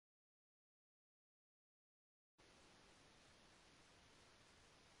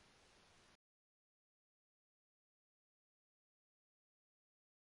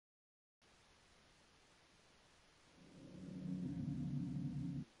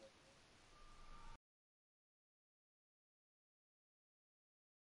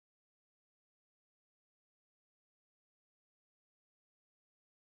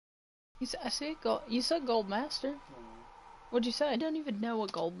I see gold. You said Gold Master. No. What'd you say? I don't even know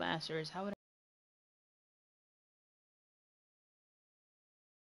what Gold Master is. How would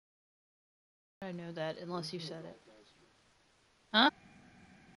I know that unless you said it? Huh?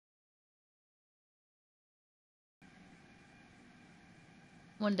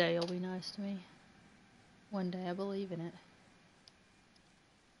 One day you'll be nice to me. One day I believe in it.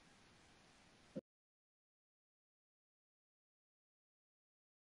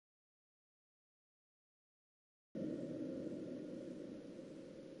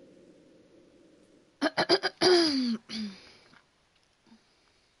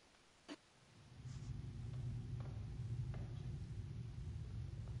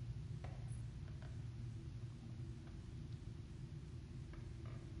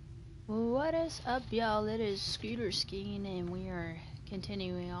 What is up, y'all? It is Scooter Skiing, and we are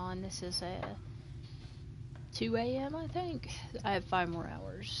continuing on. This is 2 a.m. I think. I have 5 more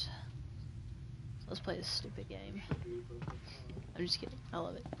hours. So let's play this stupid game. I'm just kidding. I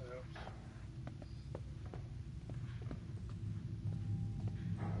love it.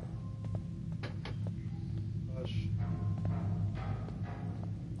 Hush.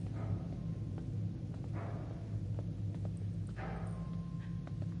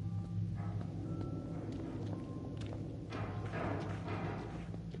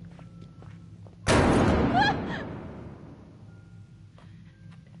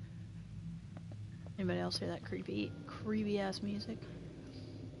 Anybody else hear that creepy ass music?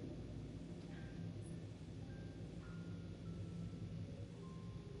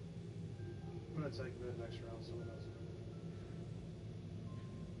 I'm gonna take the next round, someone else.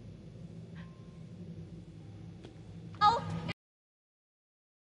 Oh!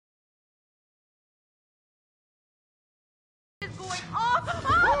 Is going off!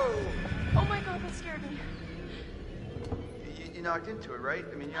 Oh my god, that scared me. You knocked into it, right?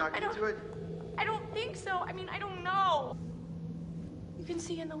 I mean, you knocked into it? I don't think so. I mean, I don't know. You can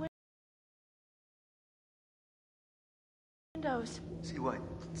see in the windows. See what?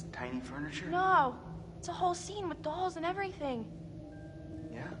 It's tiny furniture? No. It's a whole scene with dolls and everything.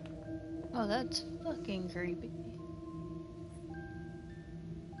 Yeah? Oh, that's fucking creepy.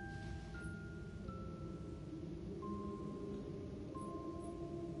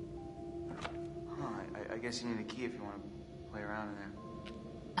 Huh, I guess you need a key if you want to play around in there.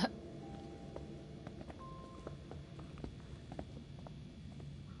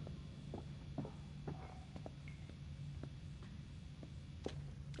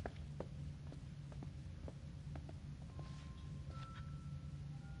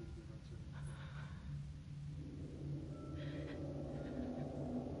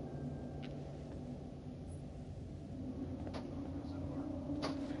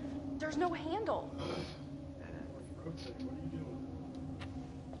 There's no handle. Rotate. What are you doing?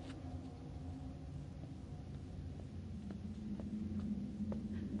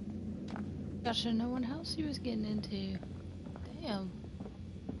 Gosh, I know what house he was getting into. Damn.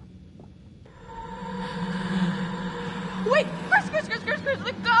 Wait! Chris!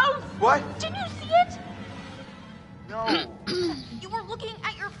 The ghost! What? Didn't you see it? No. You were looking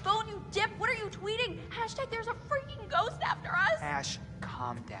at your phone, you dip. What are you tweeting? Hashtag there's a freaking ghost after us. Ash,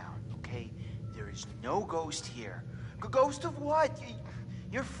 calm down, okay? There is no ghost here. Ghost of what?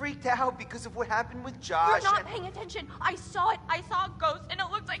 You're freaked out because of what happened with Josh. You're not paying attention. I saw it. I saw a ghost, and it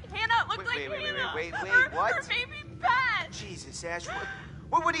looked like Hannah. It looked like Hannah. Wait, Her what? baby pet. Jesus, Ash,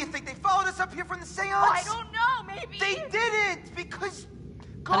 what do you think? They followed us up here from the seance? I don't know. Maybe. They didn't, because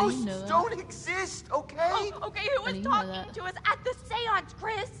How do you ghosts know that? don't exist, okay? Oh, okay, who was do you know talking that? to us at the seance,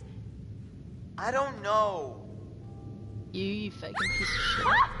 Chris? I don't know. You fucking piece of shit.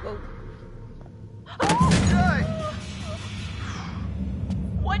 Whoa. Hey,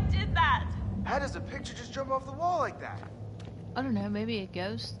 What did that? how does a picture just jump off the wall like that? I don't know, maybe a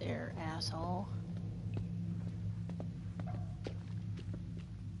ghost there, asshole.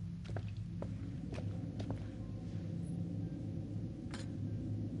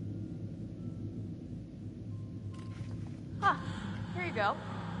 Huh. Here you go.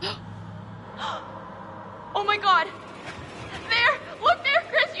 Oh my god. There! Look there,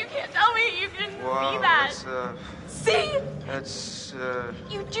 Chris! You can't tell me you didn't see that. See? That's,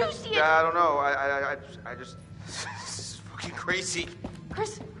 You do see it! I don't know. I just, this is fucking crazy.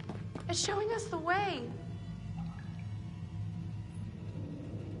 Chris, it's showing us the way.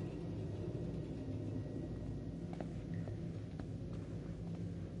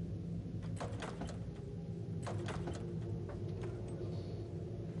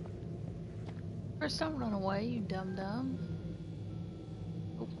 Chris, don't run away, you dum-dum.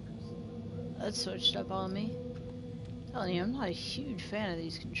 Oh. That switched up on me. telling you, I'm not a huge fan of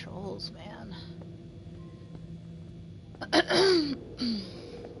these controls, man. I'm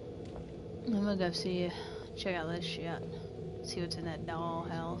gonna go check out this shit. See what's in that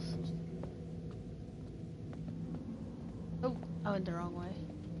dollhouse. Oh, I went the wrong way.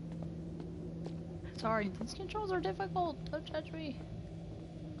 Sorry, these controls are difficult. Don't judge me.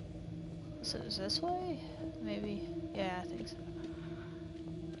 So is this way? Maybe. Yeah, I think so.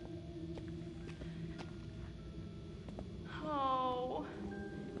 Oh,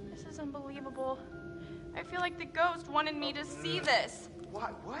 this is unbelievable. I feel like the ghost wanted me to see this.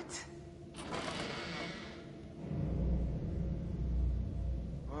 What?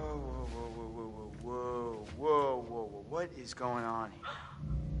 Whoa. What is going on here?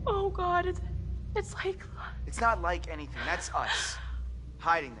 Oh God, it's like... It's not like anything. That's us.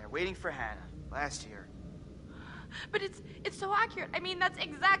 Hiding there, waiting for Hannah. Last year. But it's so accurate. I mean, that's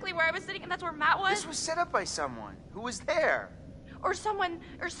exactly where I was sitting, and that's where Matt was. This was set up by someone. Who was there? Or someone,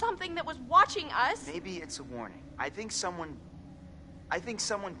 or something that was watching us. Maybe it's a warning. I think someone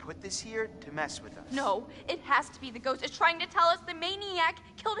put this here to mess with us. No, it has to be the ghost. It's trying to tell us the maniac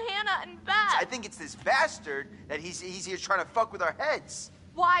killed Hannah and Beth. I think it's this bastard that he's here trying to fuck with our heads.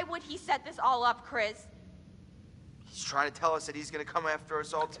 Why would he set this all up, Chris? He's trying to tell us that he's gonna come after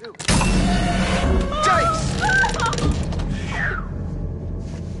us all too. Dice!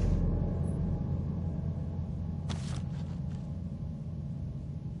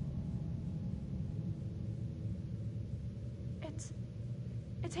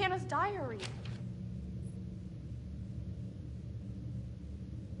 It's Hannah's diary.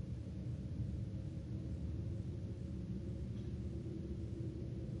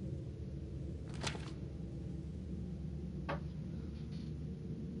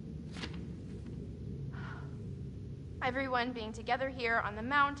 Everyone being together here on the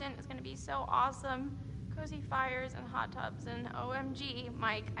mountain is going to be so awesome. Cozy fires and hot tubs and OMG,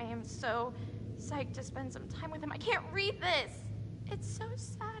 Mike, I am so psyched to spend some time with him. I can't read this. It's so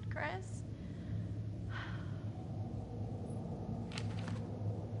sad, Chris.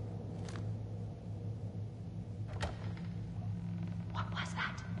 What was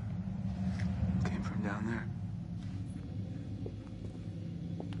that? Came from down there.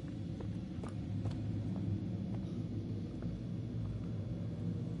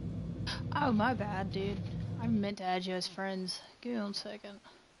 Oh, my bad, dude. I meant to add you as friends. Give me 1 second.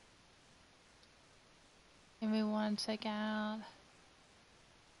 Give me 1 second.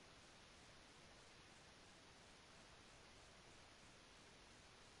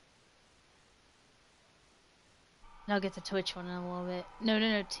 I'll get the Twitch one in a little bit. No,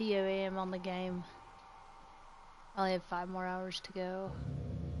 TOAM on the game. I only have 5 more hours to go.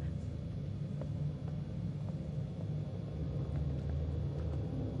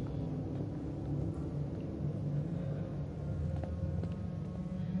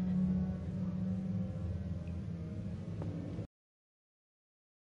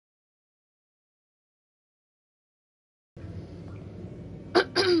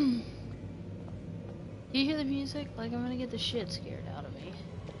 Do you hear the music? Like, I'm gonna get the shit scared out of me.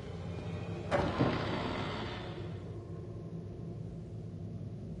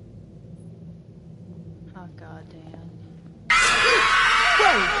 Oh, goddamn.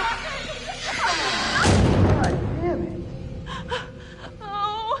 God damn it.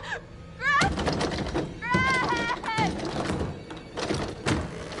 Oh, Greg!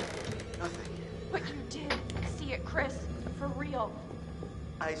 Nothing. But you did see it, Chris. For real.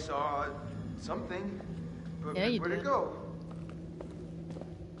 I saw something. But Yeah, you where'd did. it go?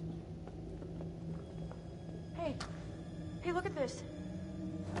 Hey, look at this.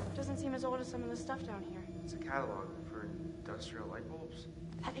 Doesn't seem as old as some of the stuff down here. It's a catalog for industrial light bulbs.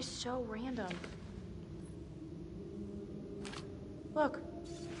 That is so random. Look,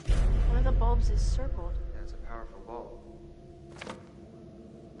 one of the bulbs is circled. Yeah, it's a powerful bulb.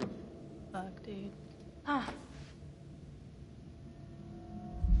 Fuck, dude. Huh.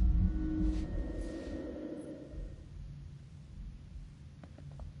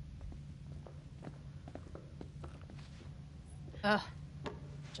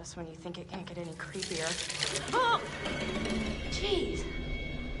 Just when you think it can't get any creepier. Oh! Jeez.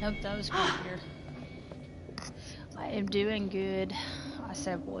 Nope, that was creepier. I am doing good. I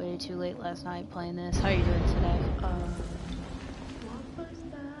stayed up way too late last night playing this. How are you doing today? What was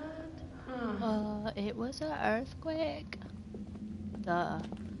that? It was an earthquake. Duh.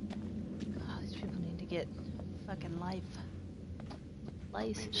 Oh, these people need to get fucking life.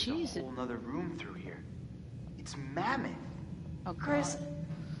 Wait, there's a whole nother room through here. It's mammoth. Oh, Chris, God.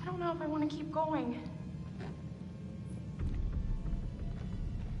 I don't know if I want to keep going.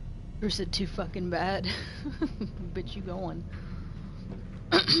 Or is it too fucking bad? Bitch, you going.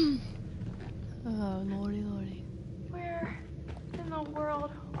 Oh, lordy, lordy. Where in the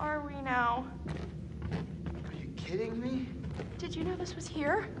world are we now? Are you kidding me? Did you know this was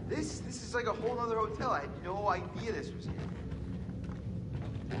here? This is like a whole other hotel. I had no idea this was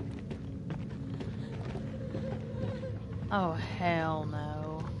here. Oh, hell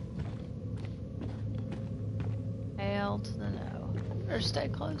no. Hell to the no. Better stay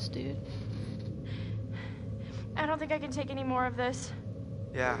close, dude. I don't think I can take any more of this.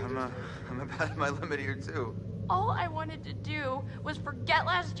 Yeah, I'm about at my limit here too. All I wanted to do was forget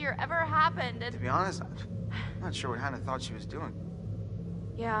last year ever happened To and... be honest, I'm not sure what Hannah thought she was doing.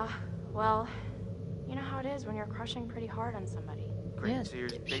 Yeah, well, you know how it is when you're crushing pretty hard on somebody. Great, Yeah, so you're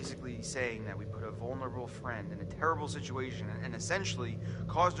basically saying that we put a vulnerable friend in a terrible situation and essentially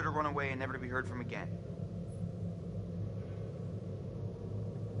caused her to run away and never to be heard from again.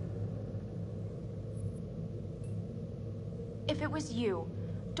 If it was you,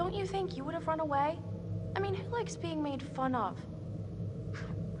 don't you think you would have run away? I mean, who likes being made fun of?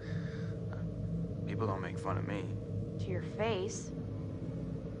 People don't make fun of me. To your face.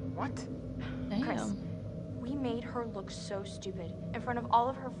 What? Chris, Damn. we made her look so stupid in front of all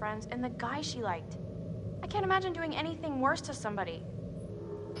of her friends and the guy she liked. I can't imagine doing anything worse to somebody.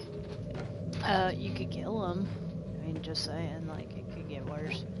 You could kill him. I mean, just saying, like, it could get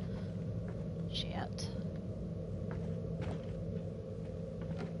worse. Shit.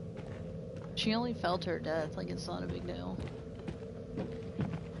 She only felt her death, like it's not a big deal.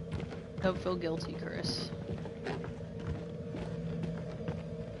 Don't feel guilty, Chris.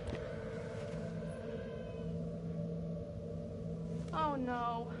 Oh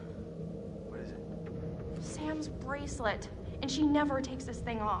no. What is it? Sam's bracelet. And she never takes this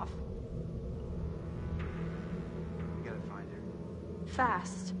thing off. We gotta find her.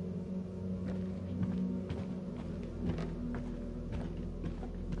 Fast.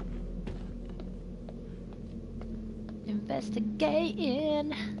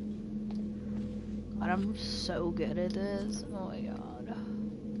 Investigating. God, I'm so good at this. Oh my god.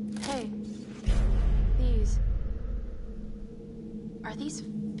 Hey. Are these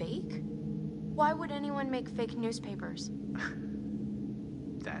fake? Why would anyone make fake newspapers?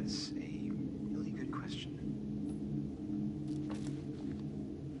 That's a really good question.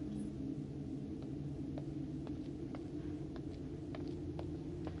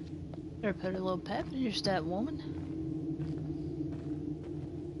 Better put a little pep in your step, woman.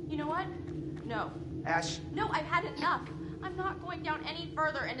 You know what? No. Ash, No, I've had enough. I'm not going down any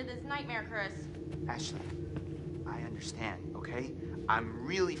further into this nightmare, Chris. Ashley, I understand, okay? I'm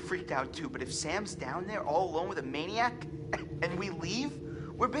really freaked out too, but if Sam's down there all alone with a maniac and we leave,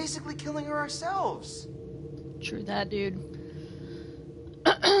 we're basically killing her ourselves. True that, dude.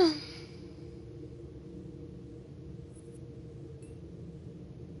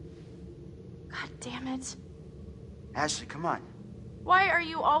 God damn it. Ashley, come on. Why are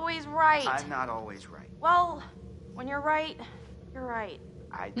you always right? I'm not always right. Well, when you're right, you're right.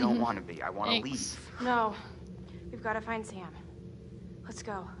 I don't want to be. I want to Thanks. leave. No. We've got to find Sam. Let's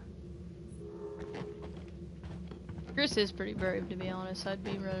go. Chris is pretty brave, to be honest. I'd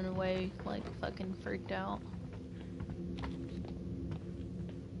be running away, like, fucking freaked out.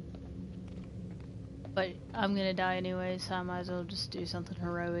 But I'm gonna die anyway, so I might as well just do something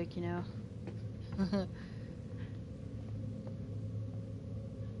heroic, you know?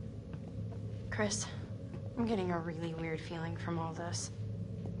 Chris, I'm getting a really weird feeling from all this.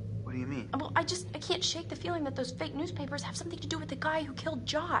 What do you mean? Well, I can't shake the feeling that those fake newspapers have something to do with the guy who killed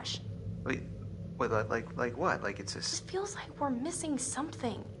Josh. Wait, like what? Like it's It a... just feels like we're missing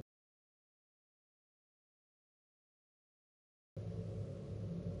something.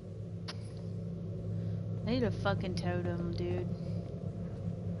 I need a fucking totem, dude.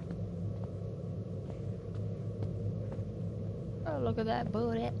 Oh, look at that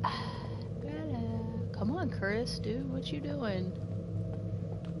booty. Come on, Chris, dude. What you doing?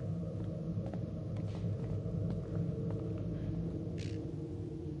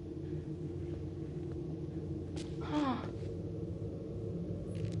 Huh.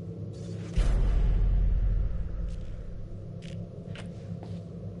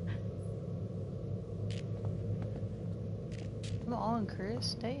 Come on,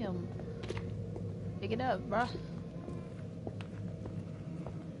 Chris. Damn. Pick it up, bruh.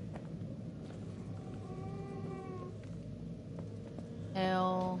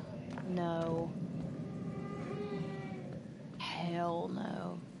 Hell no. Hell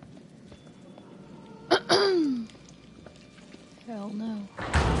no. Hell no.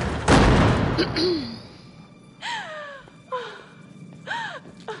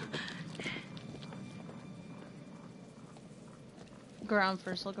 Look around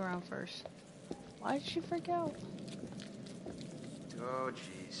first, look around first. Why did she freak out? Oh,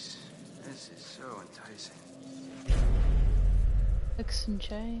 jeez. This is so enticing. Hooks and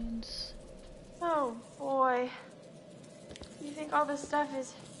chains. Oh boy. You think all this stuff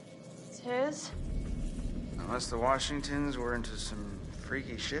is his? Unless the Washingtons were into some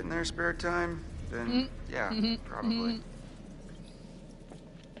freaky shit in their spare time, then yeah, probably.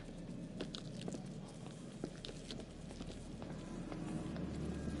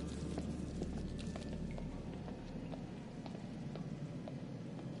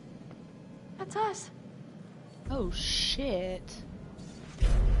 That's us. Oh shit.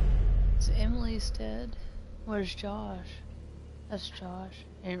 So Emily's dead. Where's Josh? That's Josh.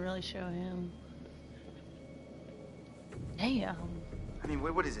 They didn't really show him. Damn. I mean,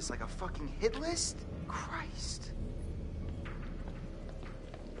 what is this, like a fucking hit list? Christ.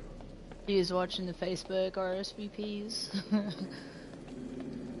 He was watching the Facebook RSVPs.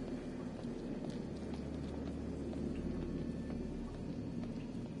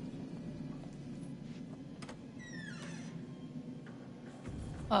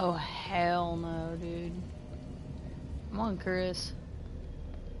 Oh, hell no, dude. Come on, Chris.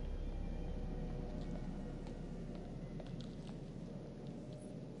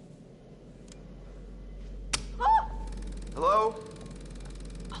 Hello?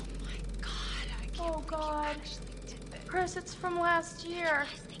 Oh my god, I can't Oh god. actually did this. Chris, it's from last year.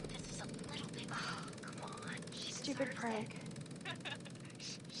 I think this is a little bit. Oh, come on. She's Stupid prank.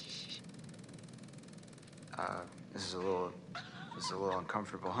 This is a little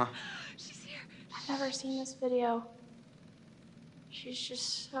uncomfortable, huh? She's here. I've never seen this video. She's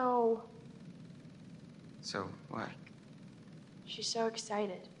just so... So, what? She's so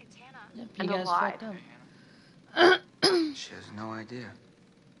excited. It's Hannah. Yep, And you guys alive. fucked up. She has no idea.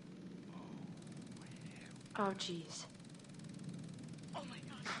 Oh, jeez. Oh my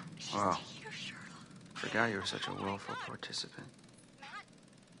god. She's Wow. taking her shirt off. Forgot you were such a willful participant. Matt,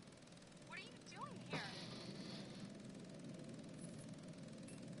 what are you doing here?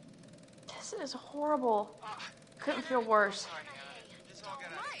 This is horrible. Couldn't feel worse.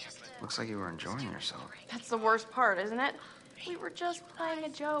 Looks like you were enjoying yourself. That's the worst part, isn't it? We were just playing a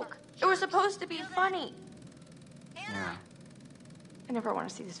joke. It was supposed to be funny. Yeah. I never want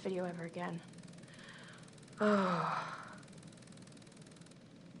to see this video ever again. Oh.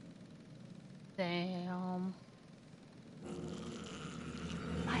 Damn.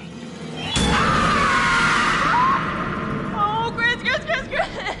 Oh, Chris.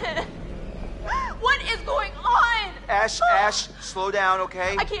 What is going on? Ash, slow down,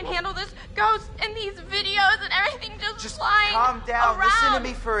 okay? I can't handle this ghost and these videos and everything just flying calm down. around. Listen to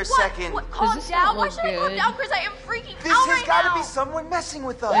me for a second. What? Calm this down? don't Why look should I calm good. down, Chris? I am freaking This out has right got to now. be someone messing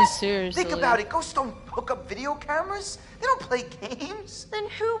with us. Like, seriously. Think about it. Ghosts don't hook up video cameras. They don't play games. Then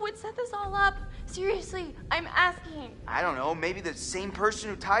who would set this all up? Seriously, I'm asking. I don't know. Maybe the same person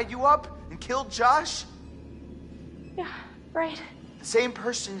who tied you up and killed Josh? Yeah, right. The same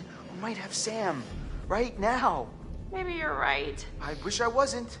person who might have Sam right now. Maybe you're right. I wish I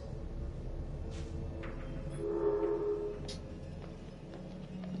wasn't.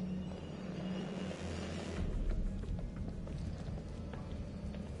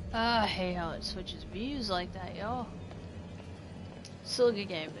 I hate how it switches views like that, y'all. Still a good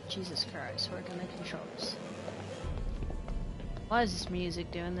game, but Jesus Christ, working the controls. Why is this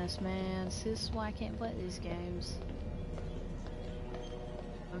music doing this, man? This is why I can't play these games.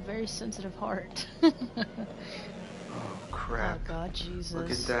 I'm a very sensitive heart. Oh, Oh crap. God, Jesus. Look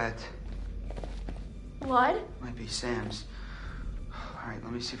at that. Blood? Might be Sam's. Alright,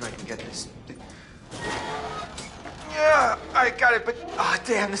 let me see if I can get this. Yeah, I got it, but... Oh,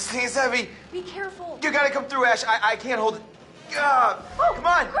 damn, this thing is heavy. Be careful. You gotta come through, Ash. I can't hold it. Oh, Come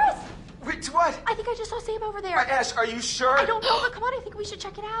on. Chris! Wait, what? I think I just saw Sam over there. Ash, are you sure? I don't know, but come on, I think we should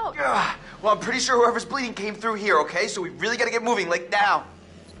check it out. Well, I'm pretty sure whoever's bleeding came through here, okay? So we really gotta get moving, like now.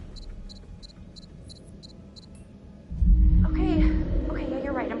 Okay, yeah,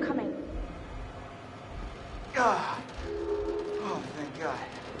 you're right, I'm coming. Oh, thank God.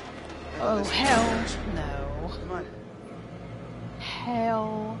 Oh, Listen, hell no. Come on.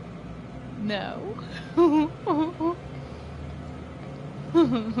 Hell no.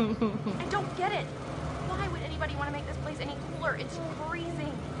 I don't get it. Why would anybody want to make this place any cooler? It's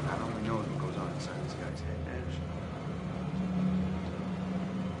freezing. God only knows what goes on inside this guy's head, Ash.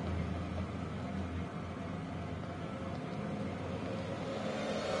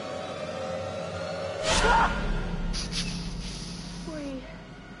 Wait,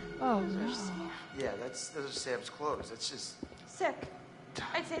 Oh no. Yeah, those are Sam's clothes. That's just... sick.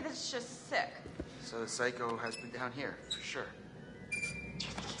 I'd say this is just sick. So the psycho has been down here, for sure.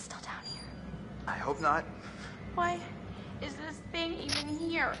 I hope not. Why is this thing even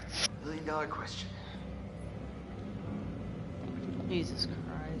here? $1 million question. Jesus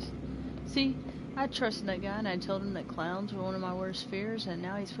Christ. See, I trusted that guy and I told him that clowns were one of my worst fears, and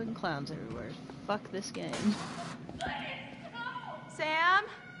now he's putting clowns everywhere. Fuck this game. Sam?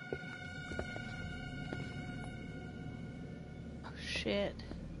 Oh shit.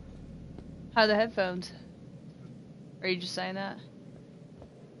 How are the headphones? Are you just saying that?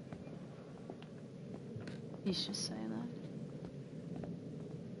 He's just saying that.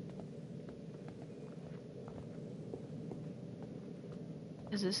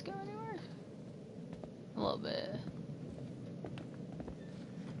 Does this go anywhere? A little bit.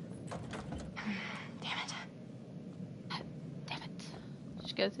 Damn it. Damn it.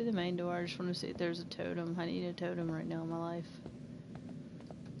 Just go through the main door. I just want to see if there's a totem. I need a totem right now in my life.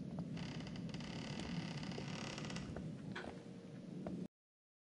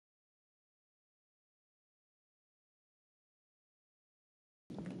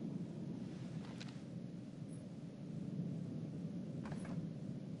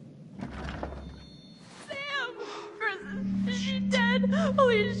 Sam! Chris, is she dead?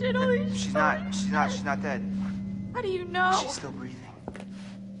 Holy shit, holy shit. She's not dead. How do you know? She's still breathing.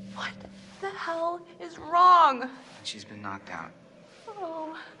 What the hell is wrong? She's been knocked out.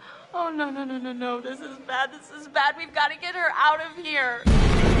 Oh, no. This is bad. We've got to get her out of here.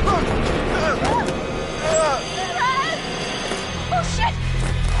 Oh, shit!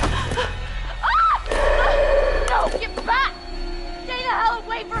 Ah! No, get back! Stay the hell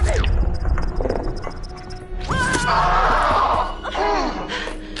away from me!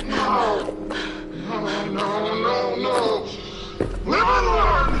 No. Live and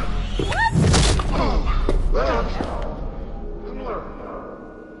learn! What? Live and learn.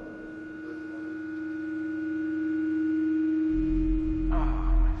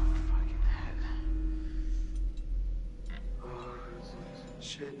 Fucking head.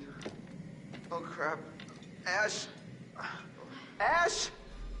 Shit. Oh crap. Ash! Ash!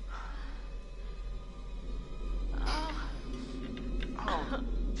 Oh,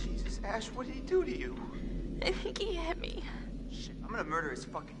 Jesus, Ash, what did he do to you? I think he hit me. Shit, I'm gonna murder his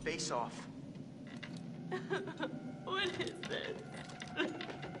fucking face off. What is this?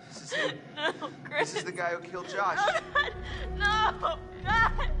 This is him. No, Chris. This is the guy who killed Josh. No,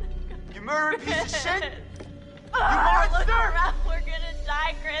 God. You murdering piece of shit! You monster! We're gonna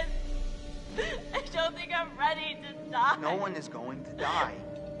die, Chris. I don't think I'm ready to die. No one is going to die.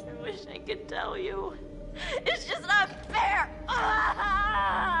 I wish I could tell you. It's just not fair.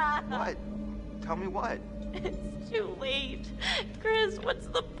 What? Tell me what? It's too late. Chris, what's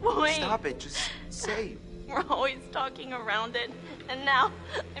the point? Stop it, just say. We're always talking around it. And now,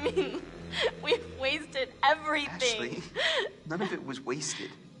 we've wasted everything. Ashley, none of it was wasted.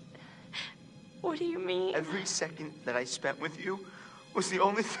 What do you mean? Every second that I spent with you was the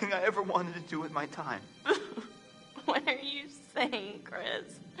only thing I ever wanted to do with my time. What are you saying,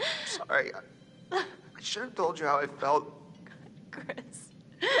 Chris? Sorry, I should have told you how I felt. Chris.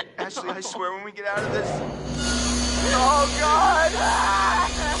 Ashley, I swear when we get out of this... Oh, God! No.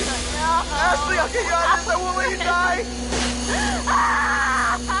 Ashley, I'll get you out of this! I won't let you die!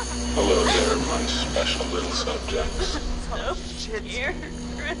 Hello there, my special little subjects. So Shit. scared,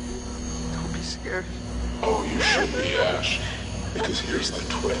 Chris. Don't be scared. Oh, you should be, Ash. Because here's the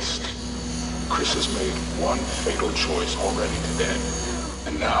twist. Chris has made one fatal choice already today.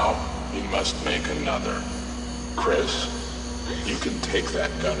 And now, he must make another. Chris, you can take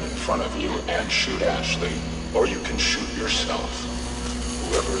that gun in front of you and shoot Ashley, or you can shoot yourself.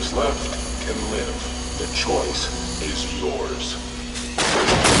 Whoever is left can live. The choice is yours.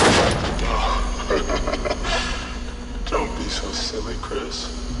 Don't be so silly, Chris.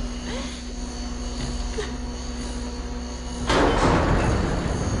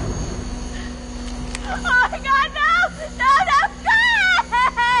 Oh my God, no!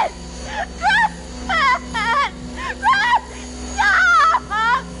 Chris! Chris! Stop! No, God,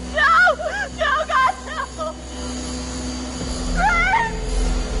 no! Chris!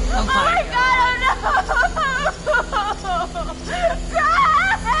 Oh my God, oh no! Chris! No! Oh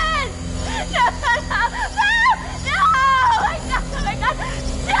my God, stop!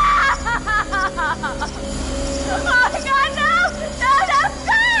 Oh my God, no!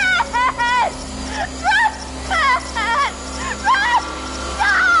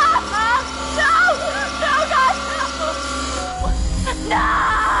 No!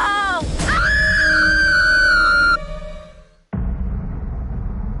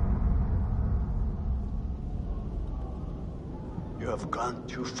 You have gone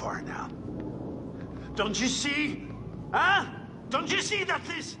too far now. Don't you see? Huh? Don't you see that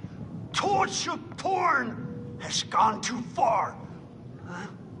this torture porn has gone too far. Huh?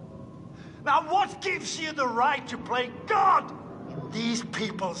 Now what gives you the right to play God in these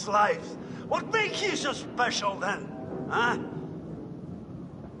people's lives? What makes you so special then? Huh?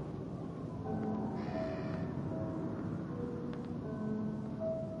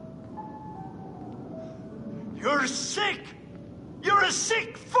 You're sick! You're a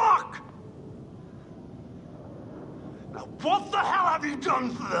sick fuck! Now what the hell have you done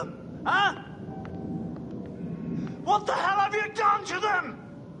to them? Huh? What the hell have you done to them?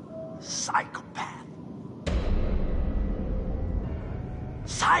 Psychopath.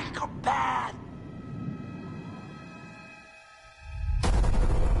 Psychopath!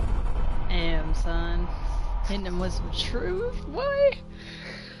 Damn, son. Hitting him with some truth? What?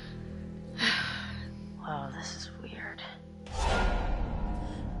 Wow, this is weird.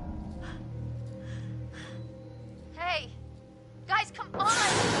 Hey! Guys, come on!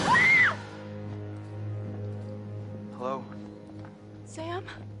 Hello? Sam?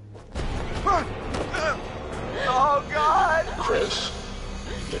 Oh, God! Chris,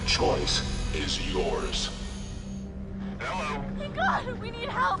 the choice is yours. Hello? God, we need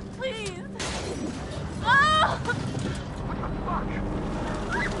help, please! Oh!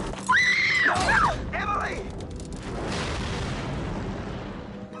 Emily!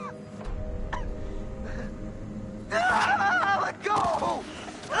 Let go!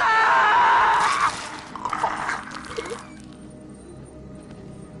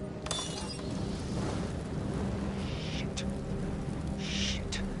 Shit.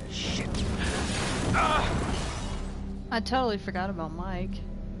 I totally forgot about Mike.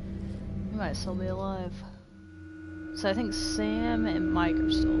 He might still be alive. So I think Sam and Mike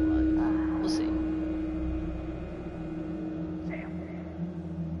are still alive. We'll see.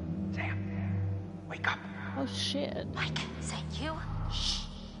 Sam, wake up. Oh shit. Mike, is that you? Shh.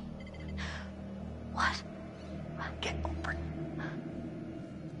 What? Get over it.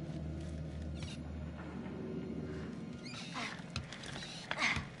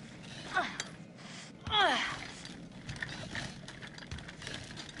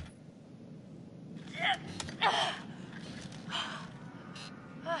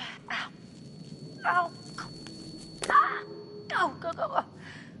 Ow. Ah. Go.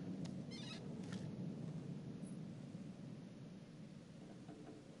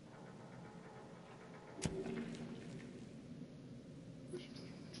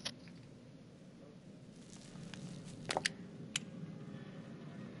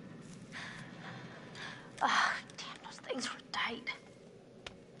 Ah, damn, those things were tight.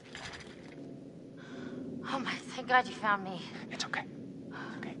 Oh my, thank God you found me. It's okay.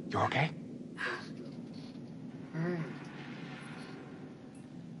 Okay. You're okay?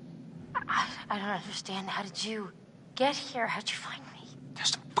 I don't understand. How did you get here? How'd you find me? There's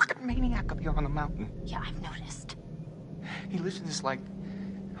some fucking maniac up here on the mountain. Yeah, I've noticed. He lives in this, like,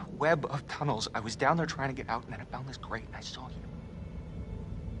 web of tunnels. I was down there trying to get out, and then I found this grate, and I saw you.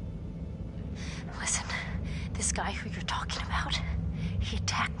 Listen, this guy who you're talking about, he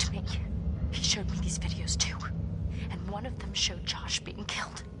attacked me. He showed me these videos too. And one of them showed Josh being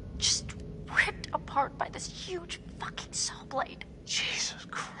killed. Just ripped apart by this huge fucking saw blade. Jesus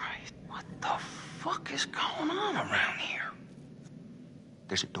Christ. What the fuck is going on around here?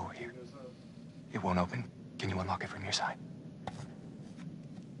 There's a door here. It won't open. Can you unlock it from your side?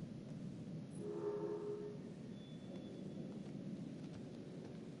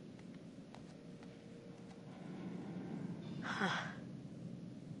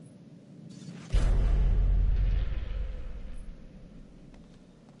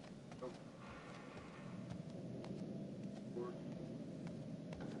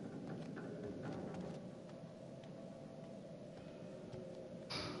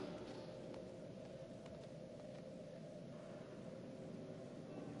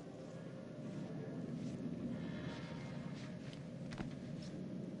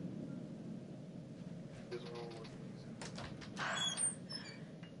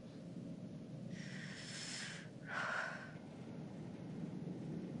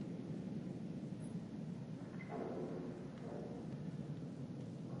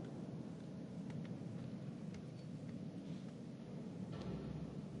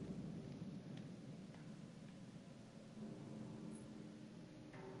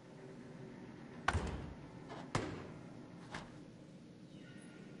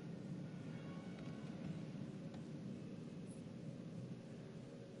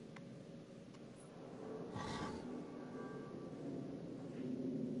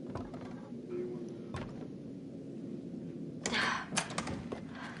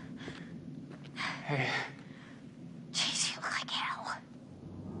 Hey. Jeez, you look like hell.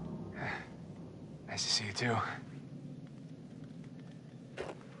 to. Come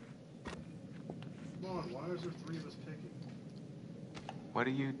on, why is there 3 of us picking? What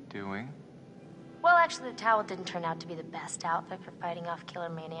are you doing? Well, actually, the towel didn't turn out to be the best outfit for fighting off killer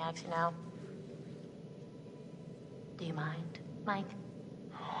maniacs, you know? Do you mind, Mike?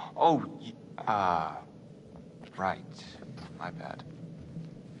 Oh, right. My bad.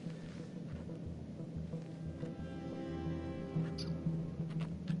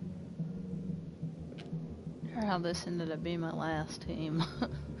 Or how this ended up being my last team.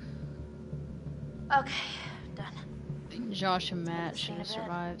 Okay, done. Josh and Matt should have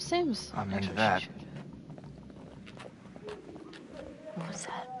survived. Sam's. I'm into actually that. should've. What's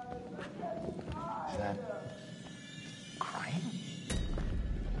that? Is that crying?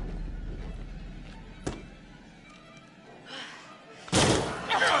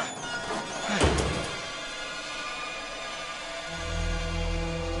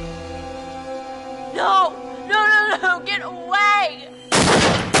 No! No, no, no! Get away!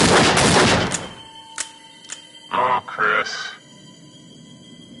 Oh, Chris.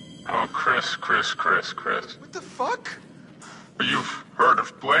 Oh, Chris. What the fuck? You've heard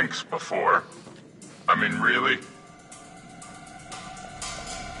of blanks before. I mean, really?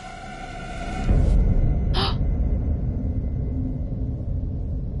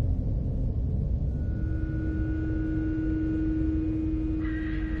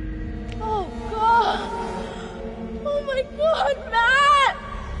 Oh, God! Oh, my God, Matt!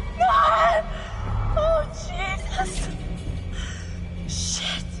 Matt! Oh, Jesus!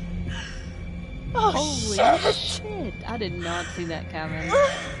 Shit! Oh, Holy shit! shit! I did not see that coming.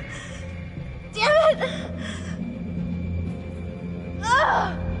 Damn it!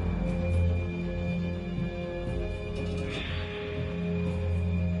 Ah!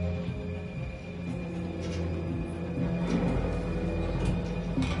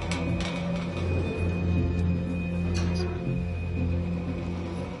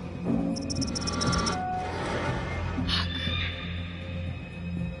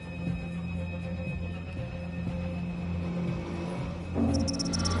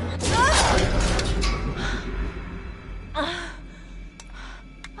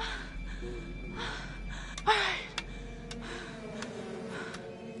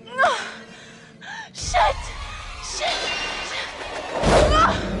 Shit! Shit!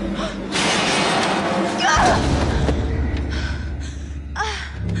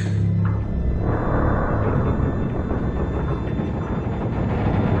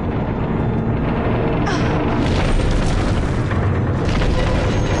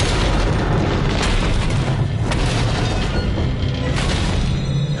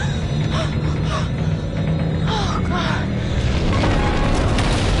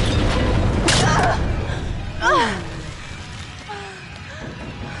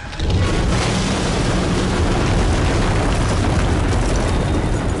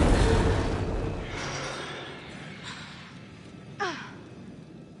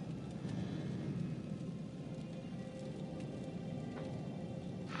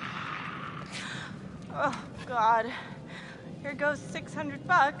 Oh, God. Here goes $600.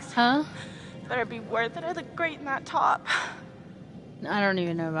 Huh? Better be worth it. I look great in that top. I don't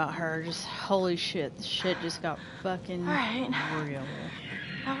even know about her. Just holy shit, the shit just got fucking Alright. real.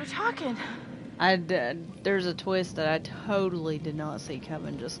 Now we're talking. There's a twist that I totally did not see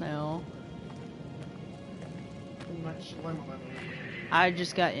coming just now. I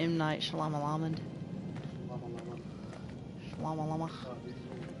just got M. Night Shyamalan. Shyamalan.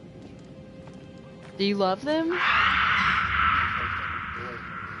 Do you love them?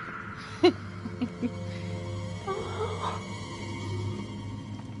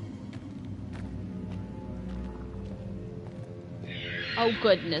 Oh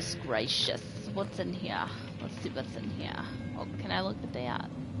goodness gracious. What's in here? Let's see what's in here. Oh, can I look at that?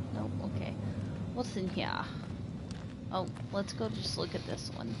 No, okay. What's in here? Oh, let's go just look at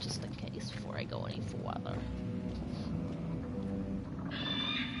this one just in case before I go any further.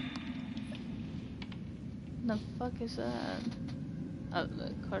 The fuck is that? Oh,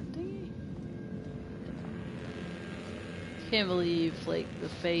 the card thingy? Can't believe, like, the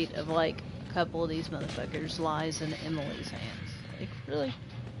fate of, like, a couple of these motherfuckers lies in Emily's hands. Like, really?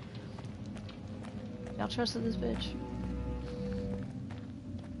 Y'all trusted this bitch?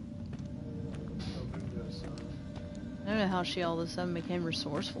 I don't know how she all of a sudden became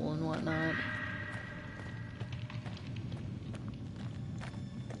resourceful and whatnot.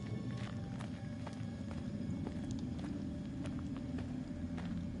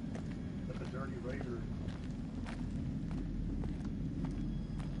 But the Dirty Raider.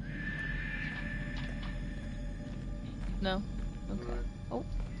 No? Okay. Alright. Oh.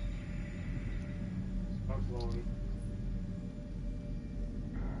 Fuck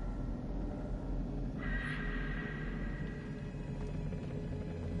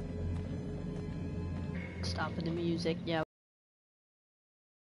Stopping the music. Yeah.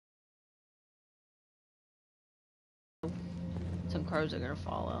 Some crows are gonna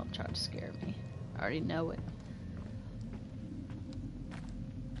fall out and try to scare me. I already know it.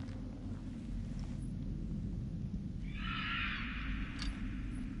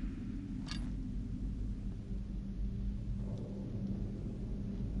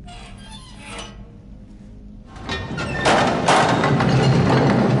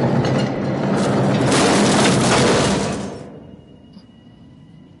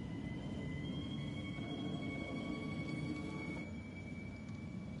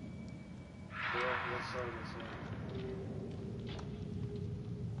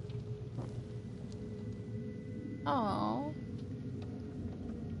 Oh,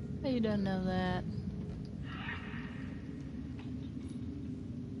 you don't know that.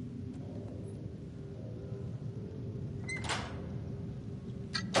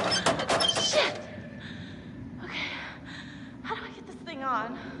 Shit! Okay, how do I get this thing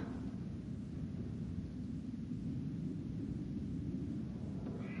on?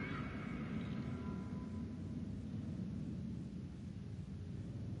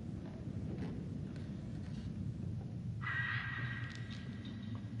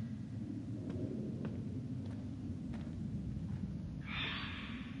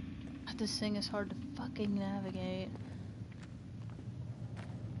 This thing is hard to fucking navigate.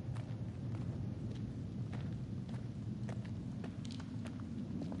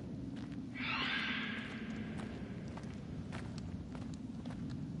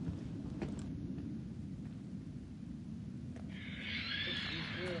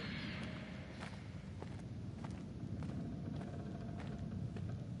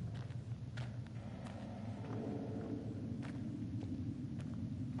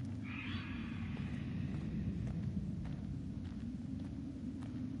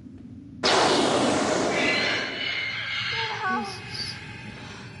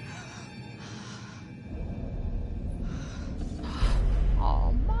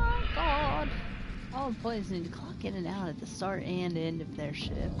 Oh my god. All employees need to clock in and out at the start and end of their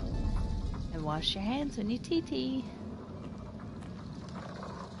shift. And wash your hands when you TT.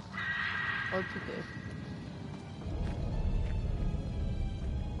 Or poo-poo.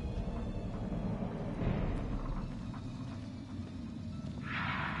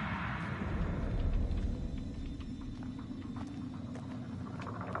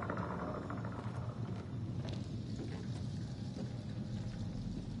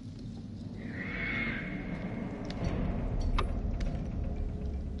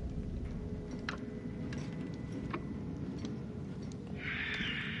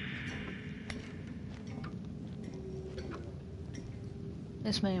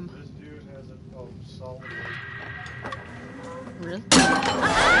 Yes, ma'am. This dude has a solid weight. Really?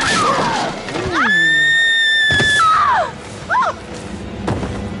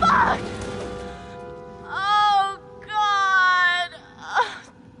 Fuck! Oh god!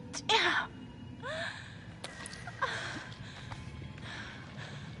 Damn!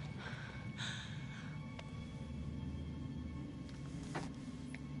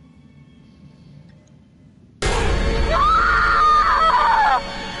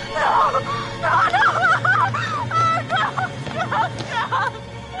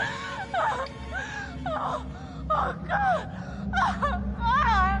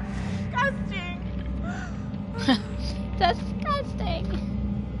 Disgusting.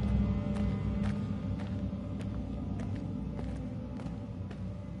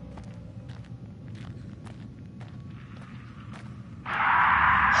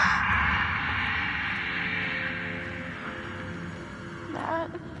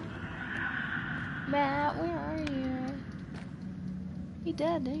 Matt, where are you? He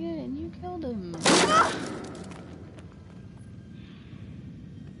dead, nigga, and you killed him.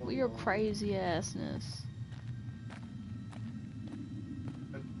 Your crazy assness.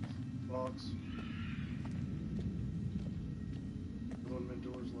 Box. One mid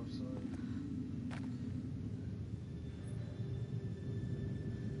doors left side.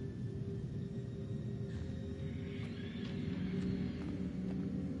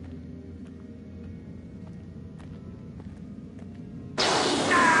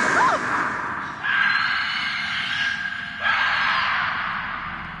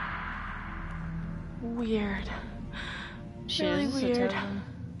 Weird. Shit, Really is this a weird. totem?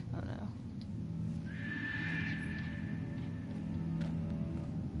 Oh no.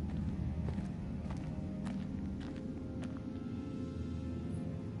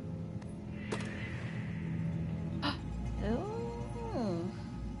 Oh.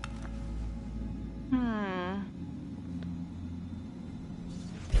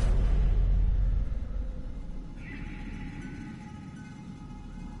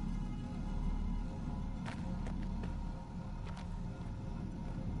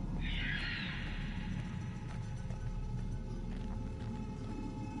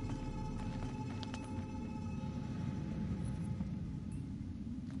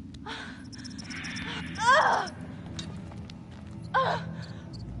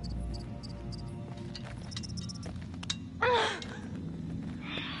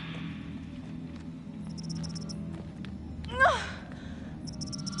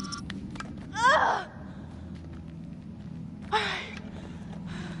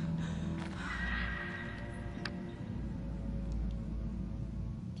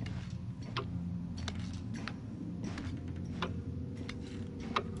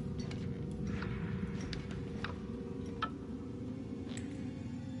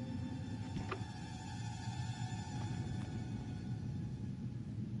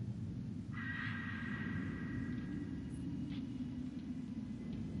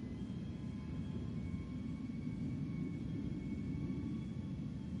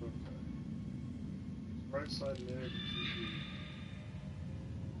 Right side mid.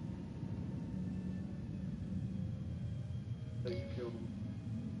 That you killed him.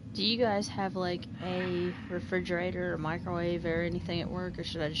 Do you guys have like a refrigerator or microwave or anything at work, or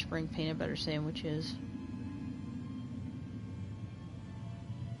should I just bring peanut butter sandwiches?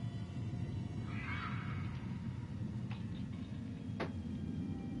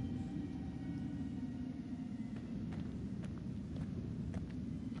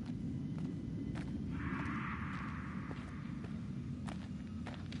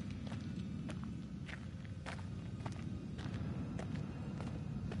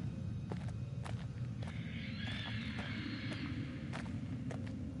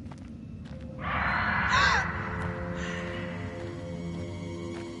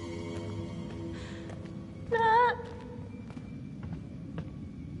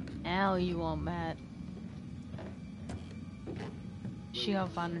 Now you want Matt. She gonna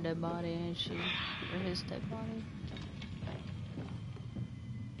find a dead body, ain't she? Or his dead body.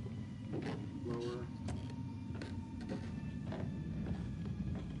 Lower.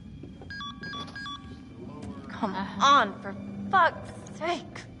 Come on, for fuck's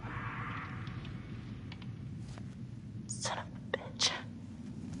sake. Son of a bitch.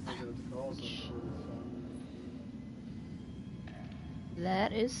 I got the calls on 45.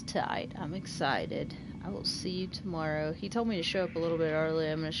 That is tight. I'm excited. I will see you tomorrow. He told me to show up a little bit early.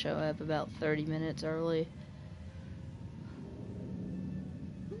 I'm gonna show up about 30 minutes early.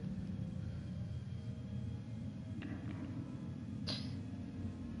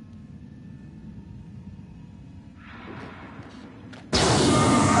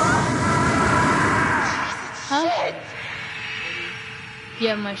 Huh?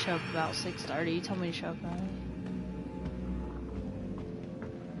 Yeah, I'm gonna show up about 6:30. He told me to show up early.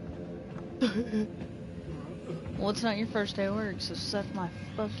 Well, it's not your first day of work, so suck my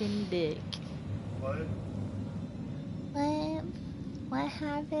fucking dick. What? What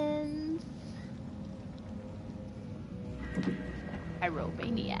happens?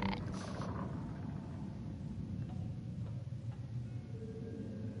 Pyromaniacs.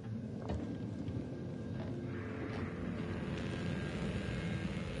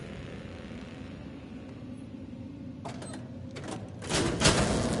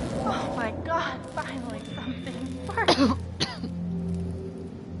 Oh my god, finally something works.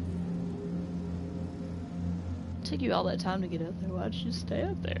 Took you all that time to get up there. Why'd you just stay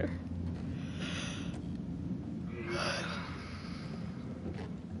up there?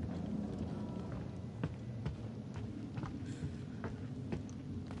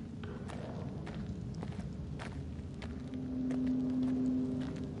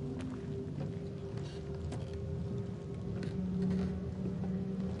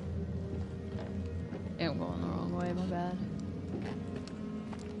 I'm going the wrong way, my bad.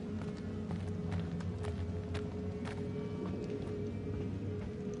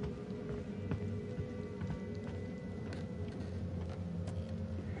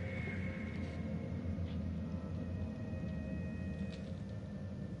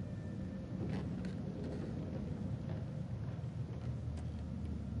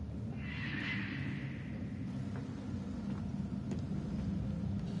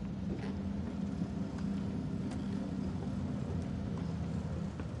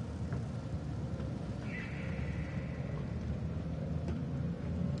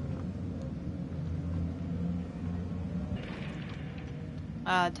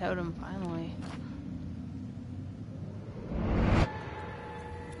 Totem, finally.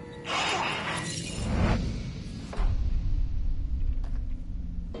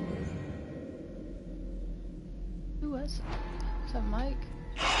 Who was it? Was that Mike?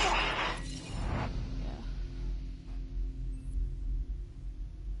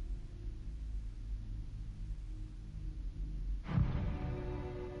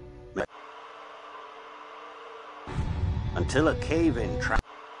 Until a cave-in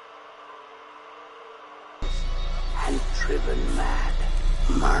and driven mad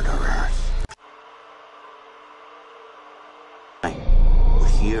murderers. A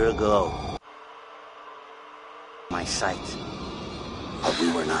year ago, my sight, but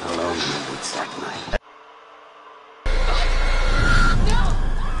we were not alone in the woods that night.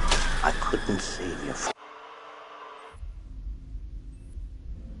 I couldn't save you.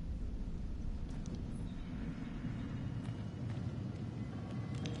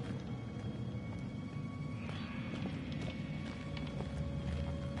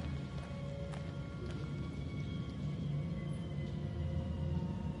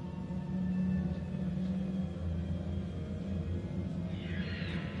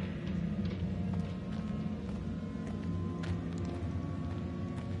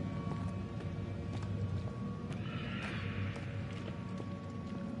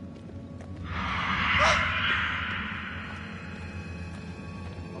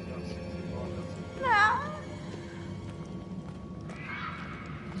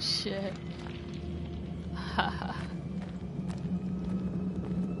 Shit.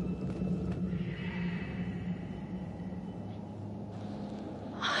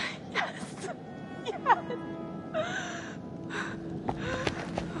 Yes. Yes.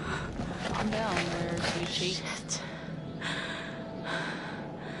 Calm down there, sweet cheek. Shit.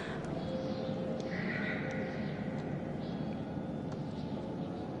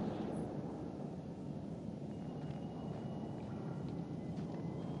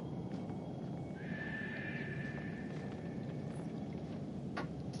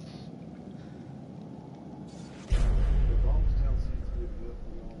 The Lonsdale seems to be good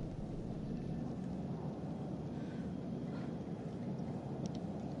for y'all.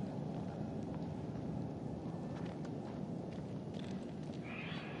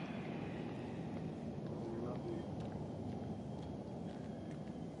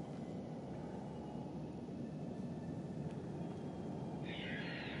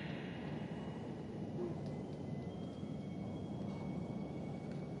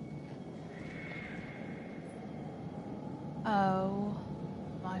 Oh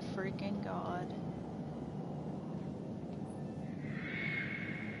my freaking god.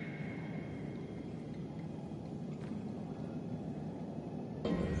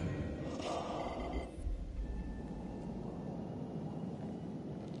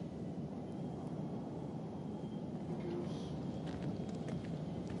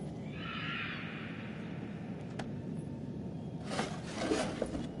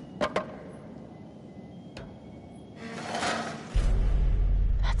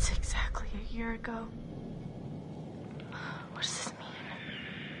 That's exactly a year ago. What does this mean?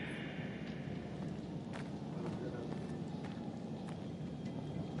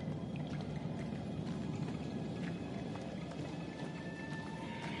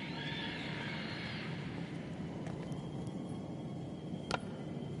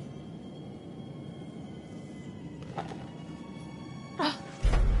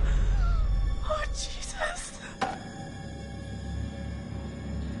 Oh, Jesus.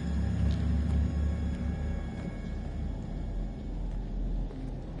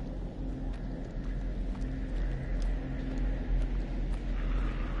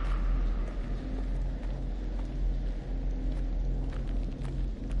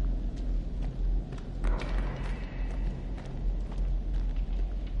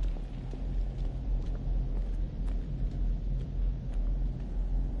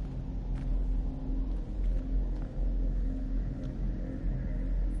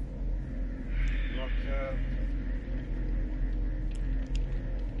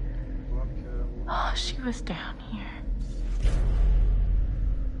 Oh, she was down here.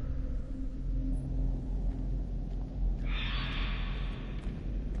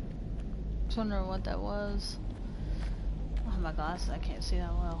 Just wondering what that was. Oh, my glasses, I can't see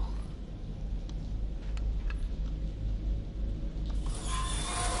that well.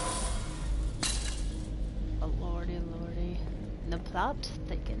 Oh, lordy, lordy. The plot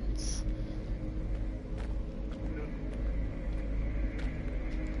thickens.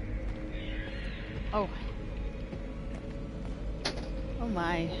 Oh. Oh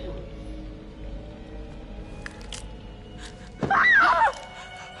my.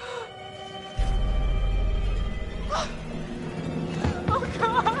 Oh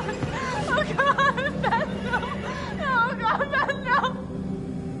God! Oh God! Beth, no! No, God, Beth, no!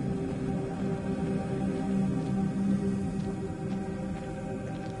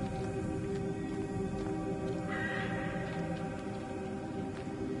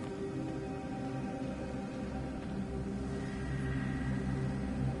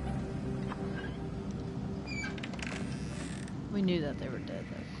 We knew that they were dead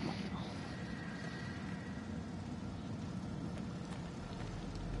though. Come on now.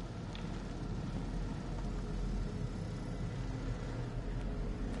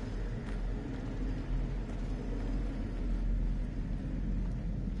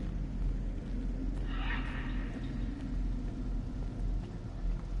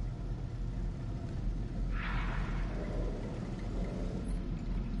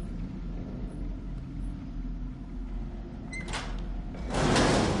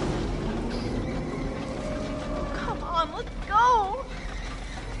 Come on, let's go!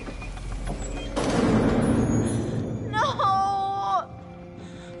 No!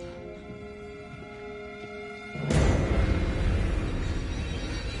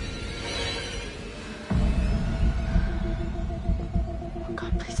 Oh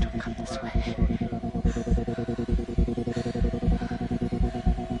God, please don't come this way.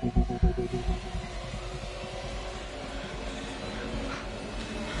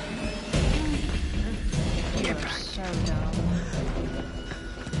 You are so dumb.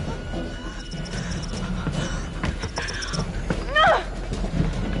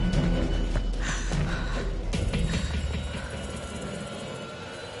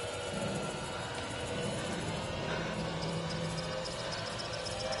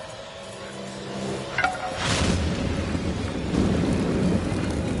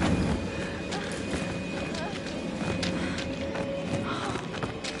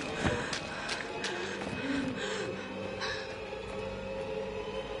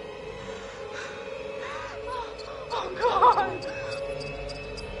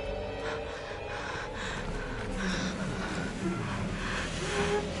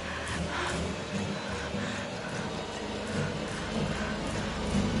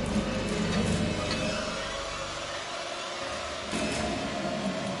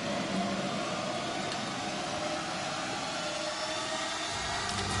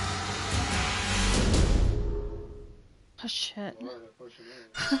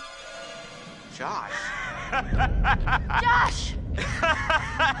 Josh. Josh!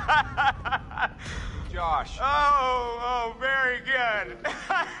 Josh. Oh, very good.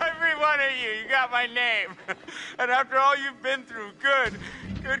 Every one of you got my name. And after all you've been through, good.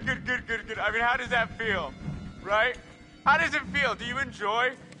 I mean, how does that feel? Right? How does it feel? Do you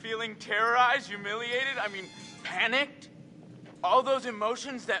enjoy feeling terrorized, humiliated? I mean, panicked? All those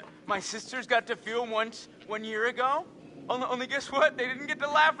emotions that my sisters got to feel 1 year ago? Only guess what? They didn't get to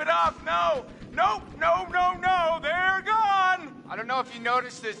laugh it off. No, they're gone. I don't know if you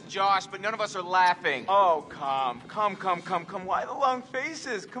noticed this, Josh, but none of us are laughing. Oh, come. Why the long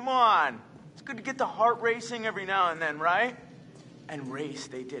faces? Come on. It's good to get the heart racing every now and then, right? And race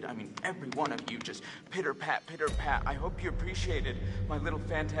they did. I mean, every one of you just pitter-pat. I hope you appreciated my little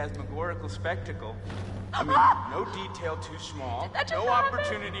phantasmagorical spectacle. I mean, no detail too small, no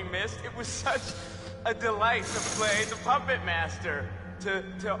opportunity missed. It was such a delight to play the puppet master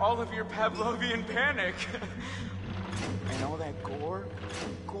to all of your Pavlovian panic. And all that gore,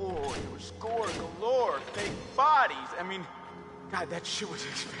 it was gore galore, fake bodies. I mean, God, that shit was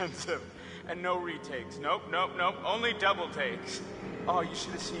expensive. And no retakes. Nope. Only double takes. Oh, you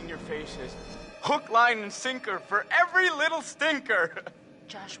should have seen your faces. Hook, line, and sinker for every little stinker.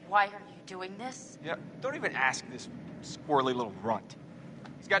 Josh, why are you doing this? Yeah, don't even ask this squirrely little runt.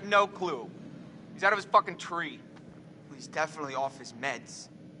 He's got no clue. He's out of his fucking tree. He's definitely off his meds.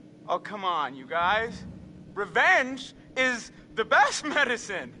 Oh, come on, you guys. Revenge is the best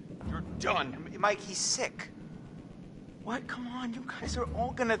medicine. You're done. Mike, he's sick. What? Come on, you guys are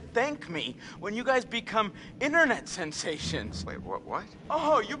all gonna thank me when you guys become internet sensations. Wait, what?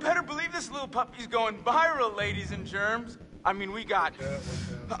 Oh, you better believe this little puppy's going viral, ladies and germs. I mean, we got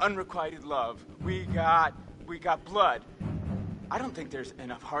unrequited love. We got blood. I don't think there's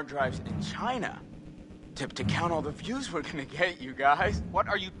enough hard drives in China to count all the views we're gonna get, you guys. What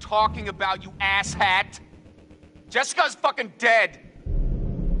are you talking about, you asshat? Jessica's fucking dead.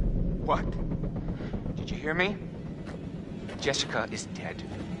 What? Did you hear me? Jessica is dead.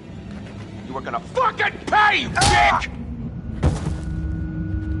 You are gonna fucking pay, you dick!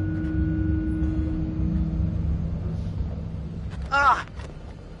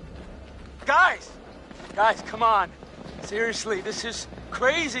 Guys, come on. Seriously, this is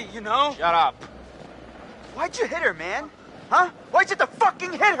crazy, you know? Shut up. Why'd you hit her, man? Huh? Why'd you have to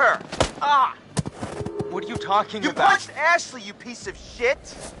fucking hit her? What are you talking You about? punched Ashley, you piece of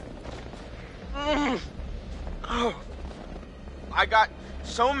shit! I got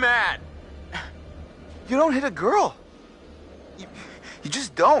so mad. You don't hit a girl. You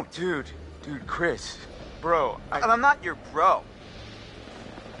just don't. Dude, Chris. Bro, I'm not your bro.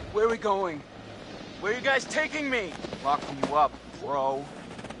 Where are we going? Where are you guys taking me? Locking you up, bro.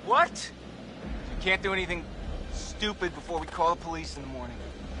 What? You can't do anything stupid before we call the police in the morning.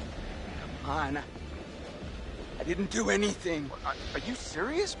 Come on. I didn't do anything. Are you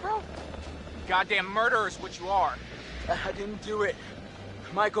serious, bro? Goddamn murderer is what you are. I didn't do it.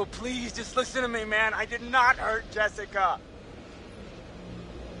 Michael, please, just listen to me, man. I did not hurt Jessica.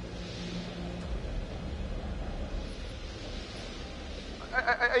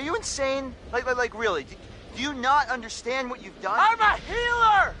 Are you insane? Like really? Do you not understand what you've done? I'm a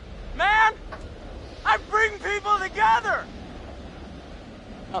healer, man. I bring people together.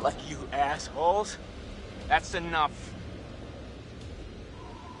 Not like you assholes. That's enough.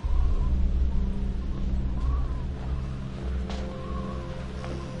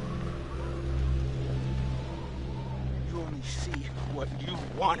 You only see what you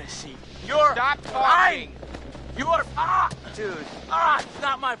want to see. You're Stop talking. lying. You are Dude. It's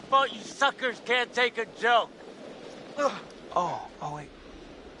not my fault. You suckers can't take a joke. Oh, wait.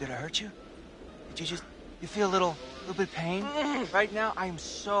 Did I hurt you? Did you feel a little bit of pain? Right now, I am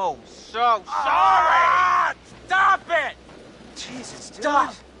so sorry. Stop it. Jesus, dude.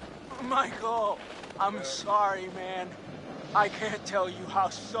 Stop. Michael, I'm sorry, man. I can't tell you how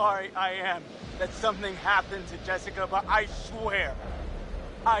sorry I am that something happened to Jessica, but I swear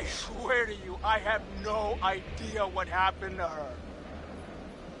to you, I have no idea what happened to her.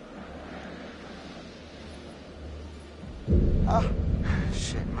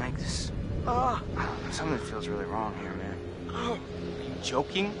 Shit, Mike, this... something feels really wrong here, man. Are you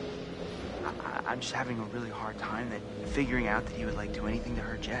joking? I'm just having a really hard time figuring out that he would like do anything to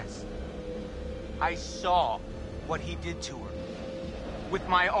hurt Jess. I saw what he did to her with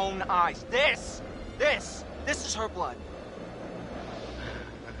my own eyes. This is her blood.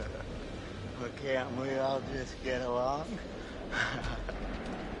 But can't we all just get along?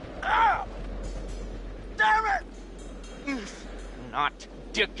 Damn it! Not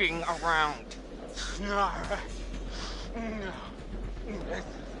dicking around. All right. No, this is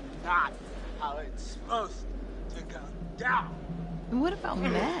not how it's supposed to go down. What about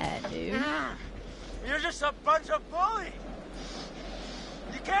Matt, dude? You're just a bunch of bullies.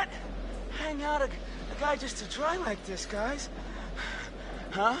 You can't hang out a guy just to try like this, guys.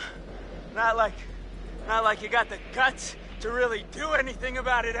 Huh? Not like you got the guts to really do anything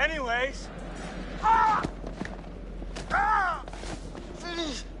about it anyways. Ah! Ah!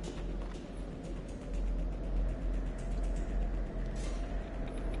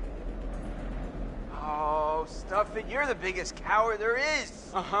 Oh, stuff it. You're the biggest coward there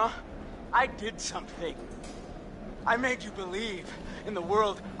is. Uh-huh. I did something. I made you believe in the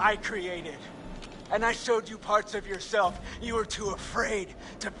world I created. And I showed you parts of yourself you were too afraid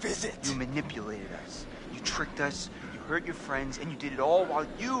to visit. You manipulated us. You tricked us. You hurt your friends. And you did it all while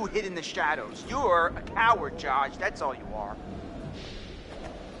you hid in the shadows. You're a coward, Josh. That's all you are.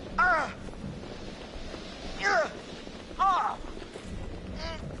 Ah! Ah!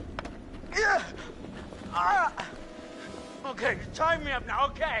 Ah! Okay, tie me up now,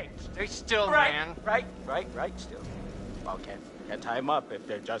 okay. Stay still, right, man. Right, still. Well, can't tie them up if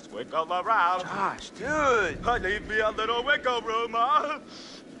they just wiggle around. Josh, dude. Leave me a little wiggle room, huh?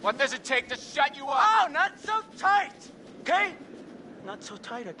 What does it take to shut you up? Oh, not so tight, okay? Not so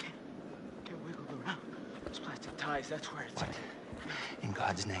tight, I can't wiggle around. Those plastic ties, that's where it's... What in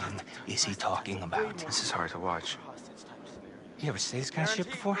God's name is he talking about? This is hard to watch. You ever say this kind of shit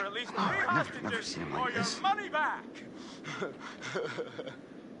before? Oh, I've never seen him like this. Money back.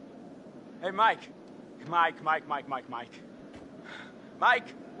 Hey, Mike. Mike.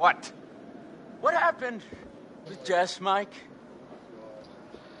 Mike. What? What happened with Jess, Mike?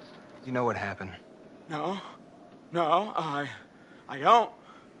 You know what happened? No, I don't.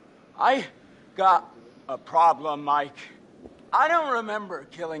 I got a problem, Mike. I don't remember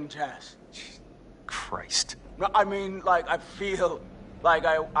killing Jess. Christ. No, I mean, like, I feel like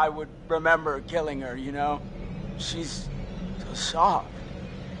I would remember killing her, you know? She's so soft.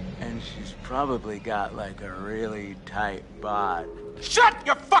 And she's probably got, like, a really tight bod. Shut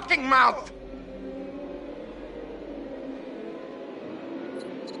your fucking mouth!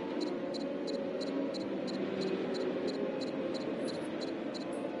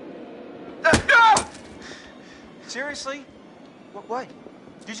 Seriously? What?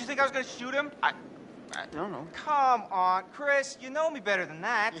 Did you think I was gonna shoot him? I don't know. Come on, Chris. You know me better than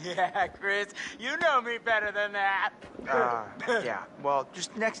that. Yeah, Chris, you know me better than that. Yeah. Well,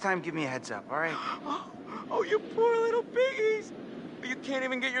 just next time, give me a heads up, all right? Oh, you poor little piggies. You can't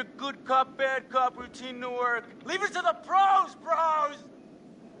even get your good cop, bad cop routine to work. Leave it to the pros, bros!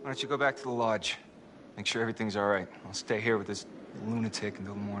 Why don't you go back to the lodge? Make sure everything's all right. I'll stay here with this lunatic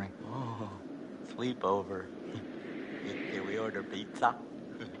until the morning. Oh, sleepover. Can we order pizza?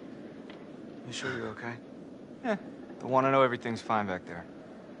 You sure you're okay? Yeah. I want to know everything's fine back there.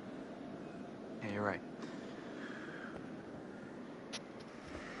 Yeah, you're right.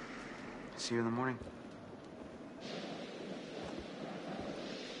 See you in the morning.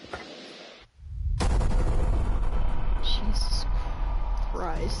 Jesus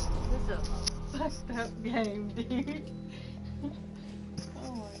Christ. This is a fucked up game, dude.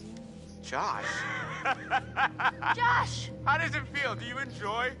 Oh my God. Josh. Josh! How does it feel? Do you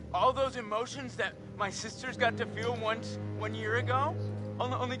enjoy all those emotions that my sisters got to feel 1 year ago?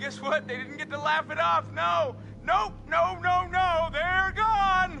 Only guess what? They didn't get to laugh it off. No! Nope! No! They're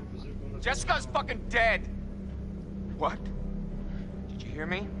gone! Jessica's fucking dead. What? Did you hear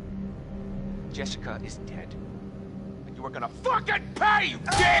me? Jessica is dead. And you are gonna fucking pay, you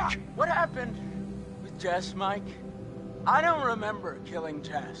dick! What happened with Jess, Mike? I don't remember killing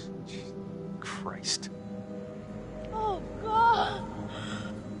Jess. Christ. Oh, God.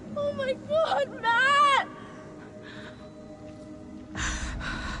 Oh, my God, Matt!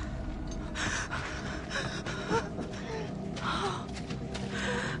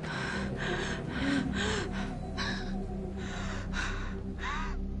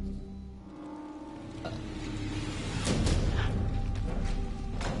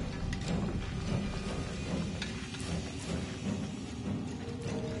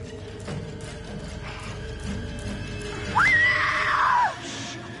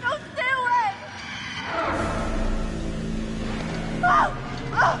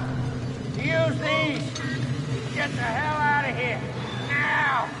 Use these. Get the hell out of here.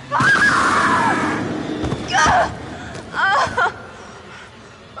 Now!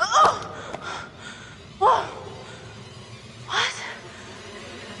 What?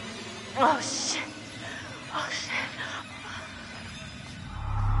 Oh, shit. Oh, shit.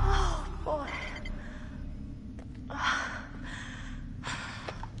 Oh, boy.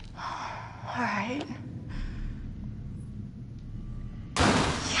 All right.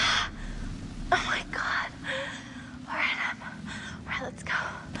 Let's go.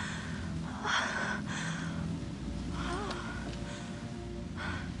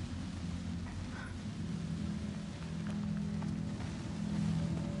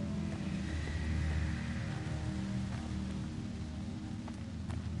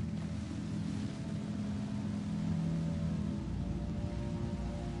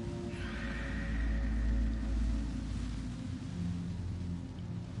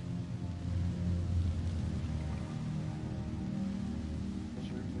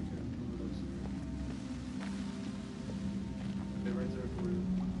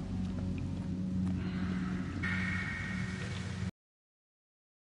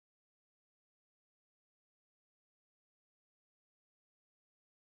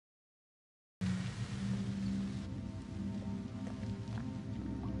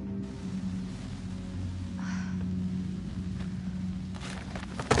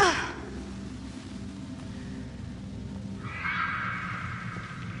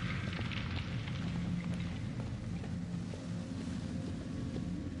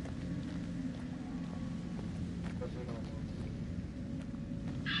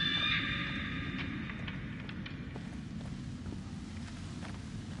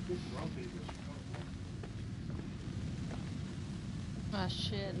 Oh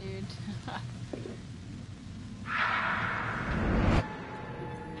shit, dude.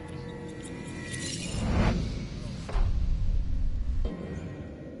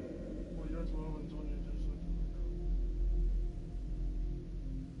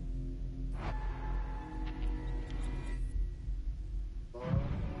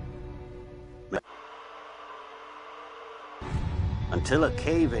 Until a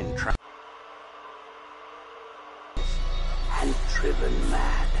cave-in and driven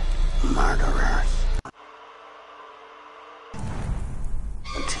mad murderers.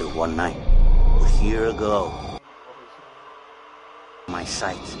 Until one night, a year ago, my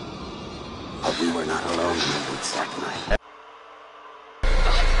sight, but we were not alone in the woods that night.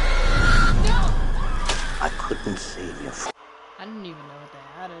 I couldn't save you. I didn't even know what they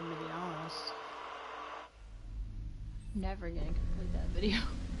added, to be honest. Never gonna complete that video.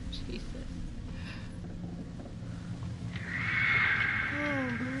 Jesus. Oh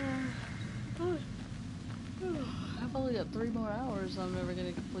man. I've only got 3 more hours, so I'm never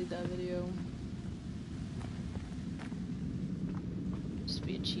gonna complete that video. Just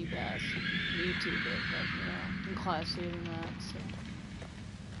be a cheap ass YouTube it, but you know, I'm classier than that, so.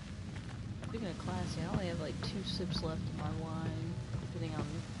 Speaking of classy, I only have like 2 sips left of my wine, depending on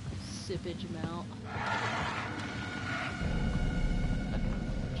sippage amount.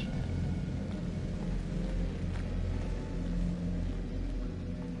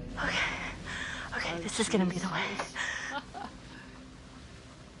 Okay, this is gonna be the way.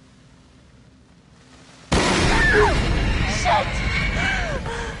 Shit!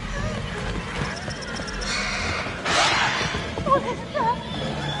 What is that?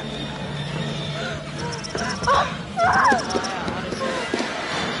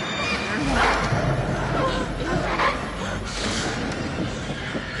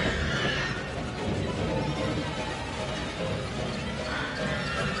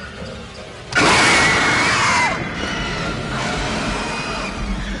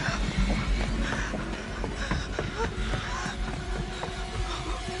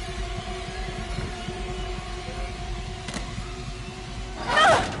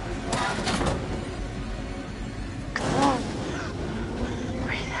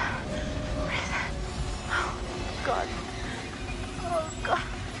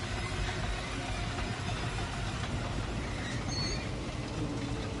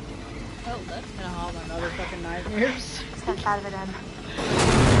 Oh, that's gonna haul my motherfucking nightmares. Step out of it, Em.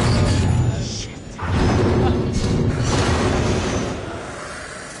 Shit.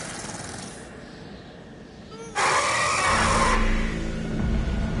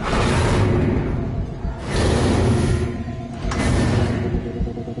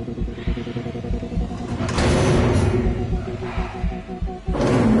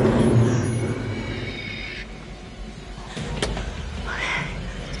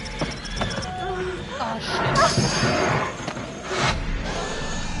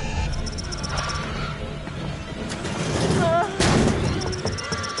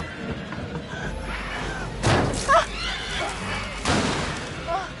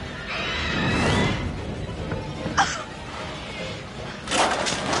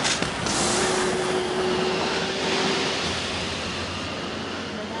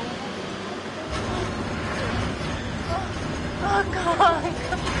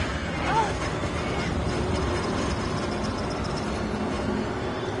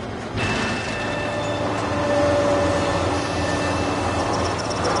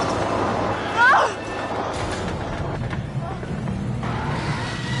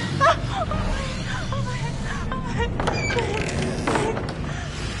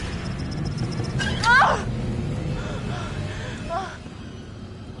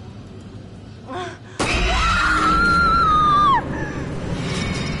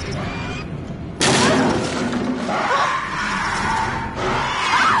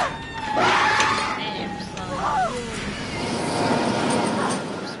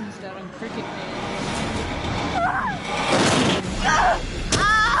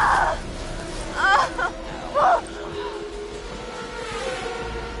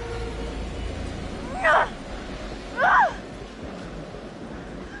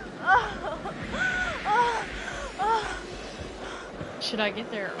 Should I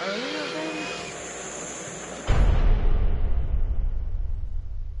get there earlier then?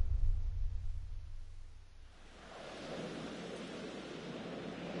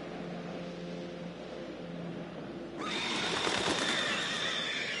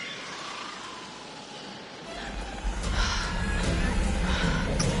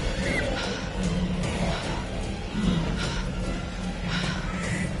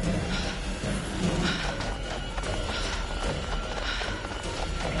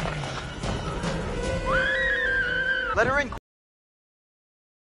 Let her in.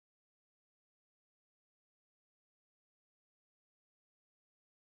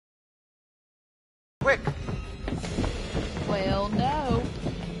 Quick. Well, no.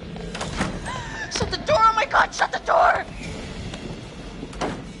 Shut the door! Oh my god, shut the door!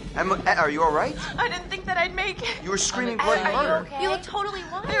 Emma, are you all right? I didn't think that I'd make it. You were screaming bloody Are you murder. okay? You look totally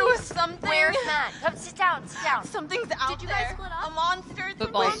lying. There was something. Where's Matt? Come sit down, sit down. Something's out Did you there. guys split up? A monster.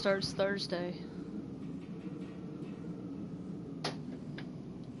 Football starts Thursday.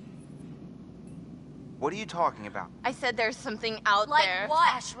 What are you talking about? I said there's something out Like there. what?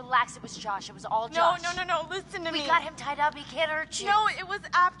 Ash, relax. It was Josh. It was all No, Josh. no. Listen to me. We got him tied up. He can't hurt you. No, it was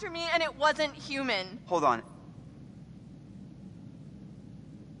after me, and it wasn't human. Hold on.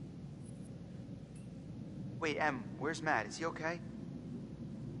 Wait, Em, where's Matt? Is he okay?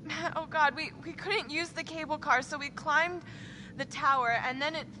 Oh god, we couldn't use the cable car, so we climbed the tower, and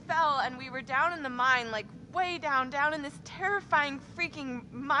then it fell, and we were down in the mine, like way down in this terrifying freaking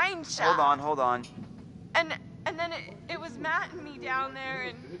mine shaft. Hold on. And then it was Matt and me down there,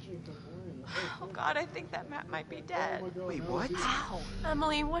 and oh god, I think that Matt might be dead. Wait, what? Ow.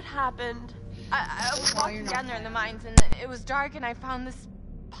 Emily, what happened? I was walking down there in the mines, and it was dark, and I found this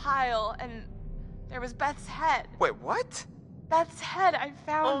pile, and there was Beth's head. Wait, what? Beth's head, I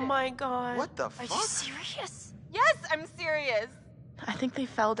found it. Oh my god. What the fuck? Are you serious? Yes, I'm serious. I think they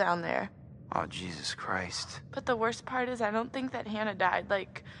fell down there. Oh, Jesus Christ. But the worst part is I don't think that Hannah died,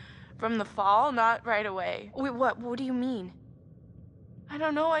 like, from the fall, not right away. Wait, what do you mean? I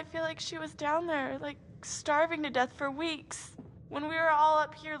don't know, I feel like she was down there, like, starving to death for weeks. When we were all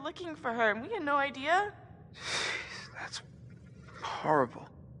up here looking for her, and we had no idea. That's horrible.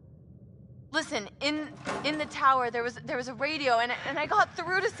 Listen, in the tower, there was a radio, and I got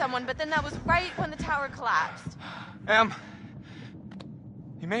through to someone, but then that was right when the tower collapsed. Em,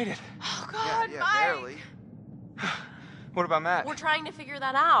 you made it. Oh, God, Yeah, Mike. barely. What about Matt? We're trying to figure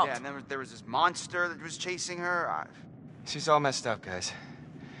that out. Yeah, and then there was this monster that was chasing her. She's all messed up, guys.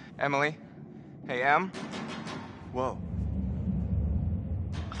 Emily? Hey, Em? Whoa.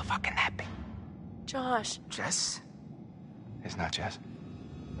 Who the fuck can that be? Josh. Jess? It's not Jess.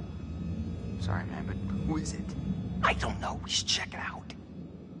 Sorry, man, but who is it? I don't know. We should check it out.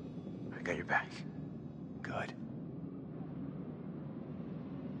 I got your back. Good.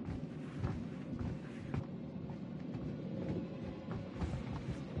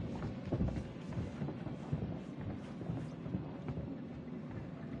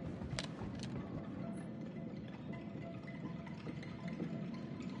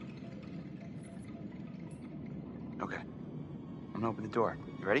 Okay. I'm gonna open the door.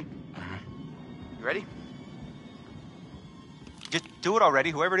 You ready? You ready? Just do it already.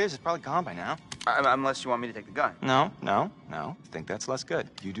 Whoever it is probably gone by now. Unless you want me to take the gun. No. I think that's less good.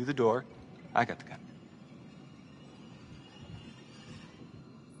 You do the door. I got the gun.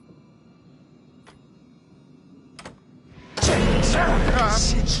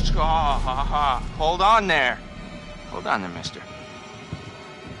 Hold on there. Hold on there, mister.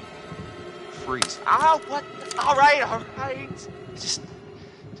 Freeze. Ow, what? All right. Just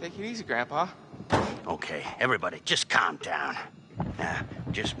take it easy, Grandpa. Okay, everybody, just calm down. Now,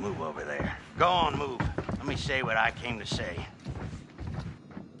 just move over there. Go on, move. Let me say what I came to say.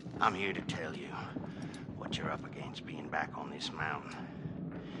 I'm here to tell you what you're up against being back on this mountain.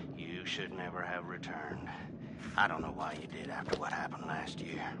 You should never have returned. I don't know why you did after what happened last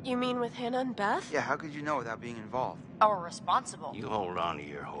year. You mean with Hannah and Beth? Yeah, how could you know without being involved? Or responsible. You hold on to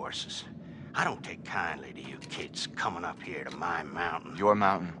your horses. I don't take kindly to you kids coming up here to my mountain. Your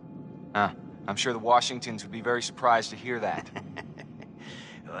mountain. Huh. I'm sure the Washingtons would be very surprised to hear that.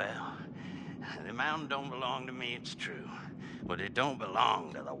 Well, the mountain don't belong to me, it's true. But it don't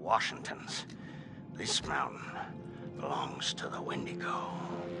belong to the Washingtons. This mountain belongs to the Wendigo.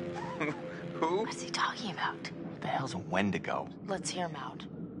 Who? What is he talking about? What the hell's a Wendigo? Let's hear him out.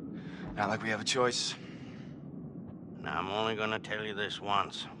 Not like we have a choice. Now, I'm only gonna tell you this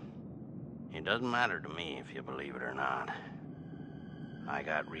once. It doesn't matter to me if you believe it or not. I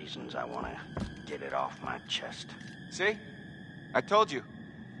got reasons I want to get it off my chest. See? I told you.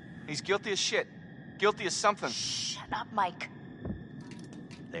 He's guilty as shit. Guilty as something. Shut up, Mike.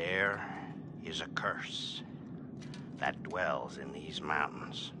 There is a curse that dwells in these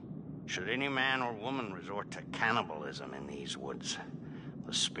mountains. Should any man or woman resort to cannibalism in these woods,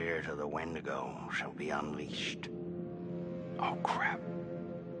 the spirit of the Wendigo shall be unleashed. Oh, crap.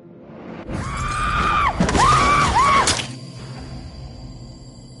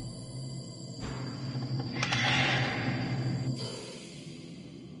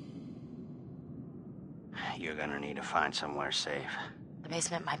 You're gonna need to find somewhere safe. The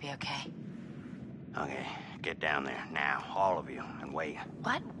basement might be okay. Okay, get down there now, all of you, and wait.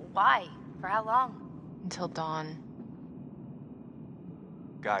 What? Why? For how long? Until dawn.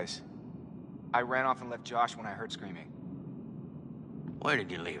 Guys, I ran off and left Josh when I heard screaming. Where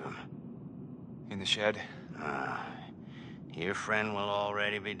did you leave him? In the shed. Your friend will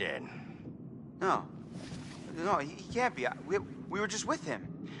already be dead. No, he can't be. We were just with him.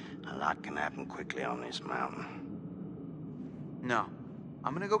 A lot can happen quickly on this mountain. No,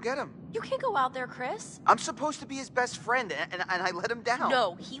 I'm gonna go get him. You can't go out there, Chris. I'm supposed to be his best friend, and I let him down.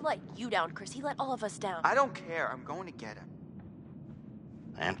 No, he let you down, Chris. He let all of us down. I don't care. I'm going to get him.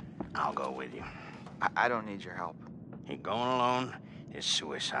 And I'll go with you. I don't need your help. You're going alone is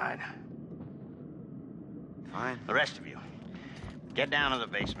suicide. Fine. The rest of you, get down to the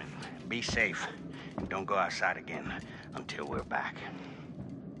basement. Be safe. And don't go outside again until we're back.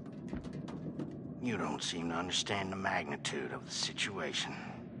 You don't seem to understand the magnitude of the situation.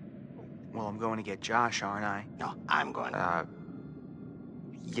 Well, I'm going to get Josh, aren't I? No, I'm going.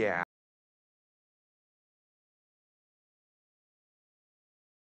 Yeah.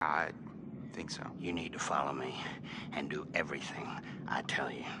 I think so. You need to follow me and do everything I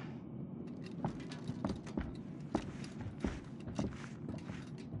tell you.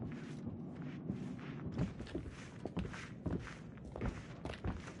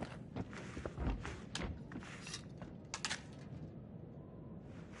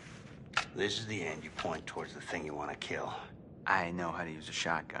 This is the end. You point towards the thing you want to kill. I know how to use a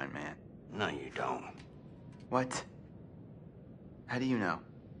shotgun, man. No, you don't. What? How do you know?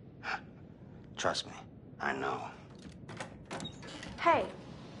 Trust me, I know. Hey,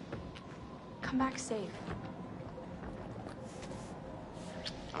 come back safe.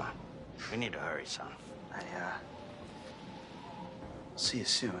 Come on. We need to hurry, son. See you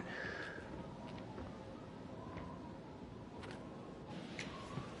soon.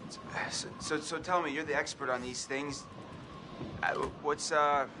 So tell me, you're the expert on these things. What's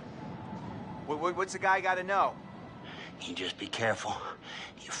the guy got to know? You just be careful.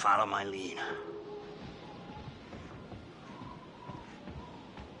 You follow my lead.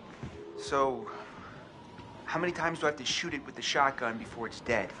 So, how many times do I have to shoot it with the shotgun before it's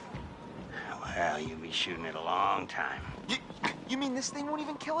dead? Well, you'll be shooting it a long time. You mean this thing won't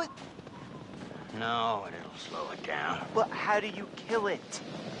even kill it? No, but it'll slow it down. Well, how do you kill it?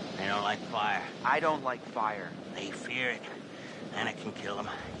 They don't like fire. I don't like fire. They fear it, and it can kill them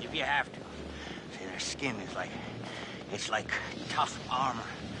if you have to. See, their skin is like... It's like tough armor,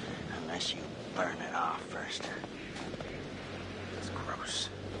 unless you burn it off first. It's gross.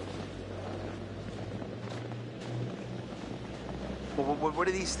 Well, what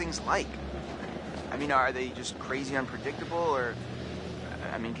are these things like? I mean, are they just crazy unpredictable, or...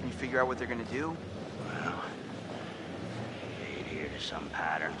 I mean, can you figure out what they're gonna do? Well, they adhere to some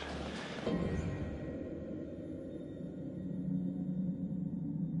patterns.